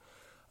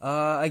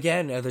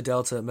 Again, at the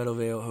Delta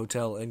Meadowvale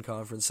Hotel and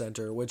Conference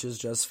Center, which is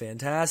just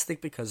fantastic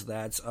because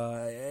that's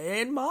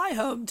in my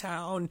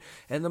hometown.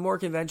 And the more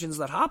conventions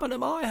that happen in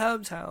my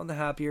hometown, the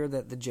happier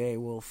that the J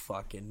will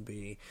fucking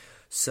be.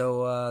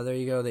 So there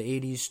you go, the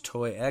 80s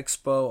Toy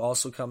Expo.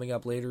 Also coming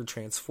up later,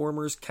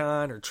 Transformers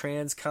Con or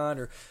TransCon,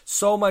 or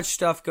so much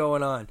stuff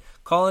going on.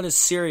 Colin is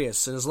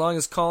serious, and as long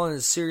as Colin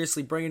is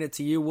seriously bringing it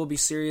to you, we'll be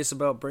serious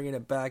about bringing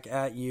it back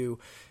at you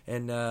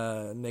and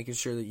making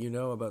sure that you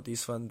know about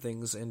these fun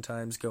things and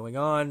times going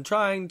on,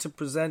 trying to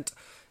present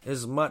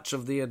as much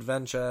of the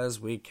adventure as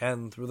we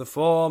can through the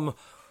form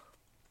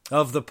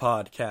of the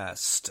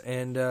podcast.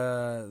 And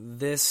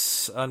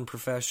this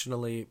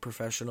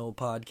professional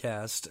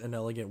podcast, An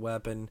Elegant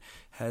Weapon,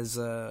 has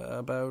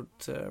about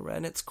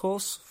ran its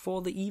course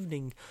for the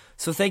evening.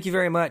 So thank you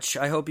very much.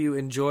 I hope you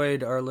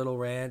enjoyed our little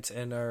rant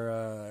and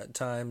our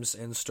times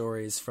and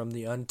stories from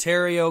the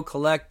Ontario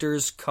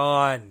Collectors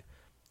Con.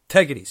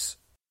 Take it easy.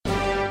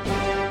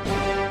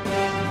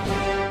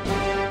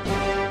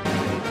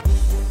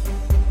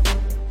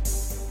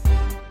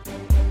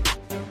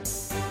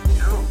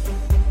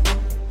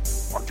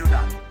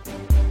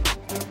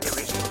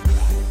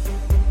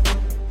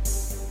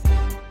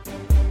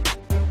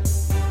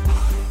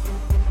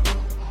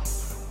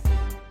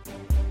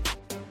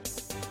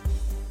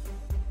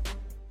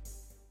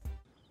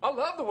 I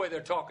love the way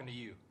they're talking to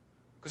you.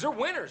 Because they're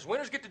winners.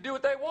 Winners get to do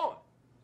what they want.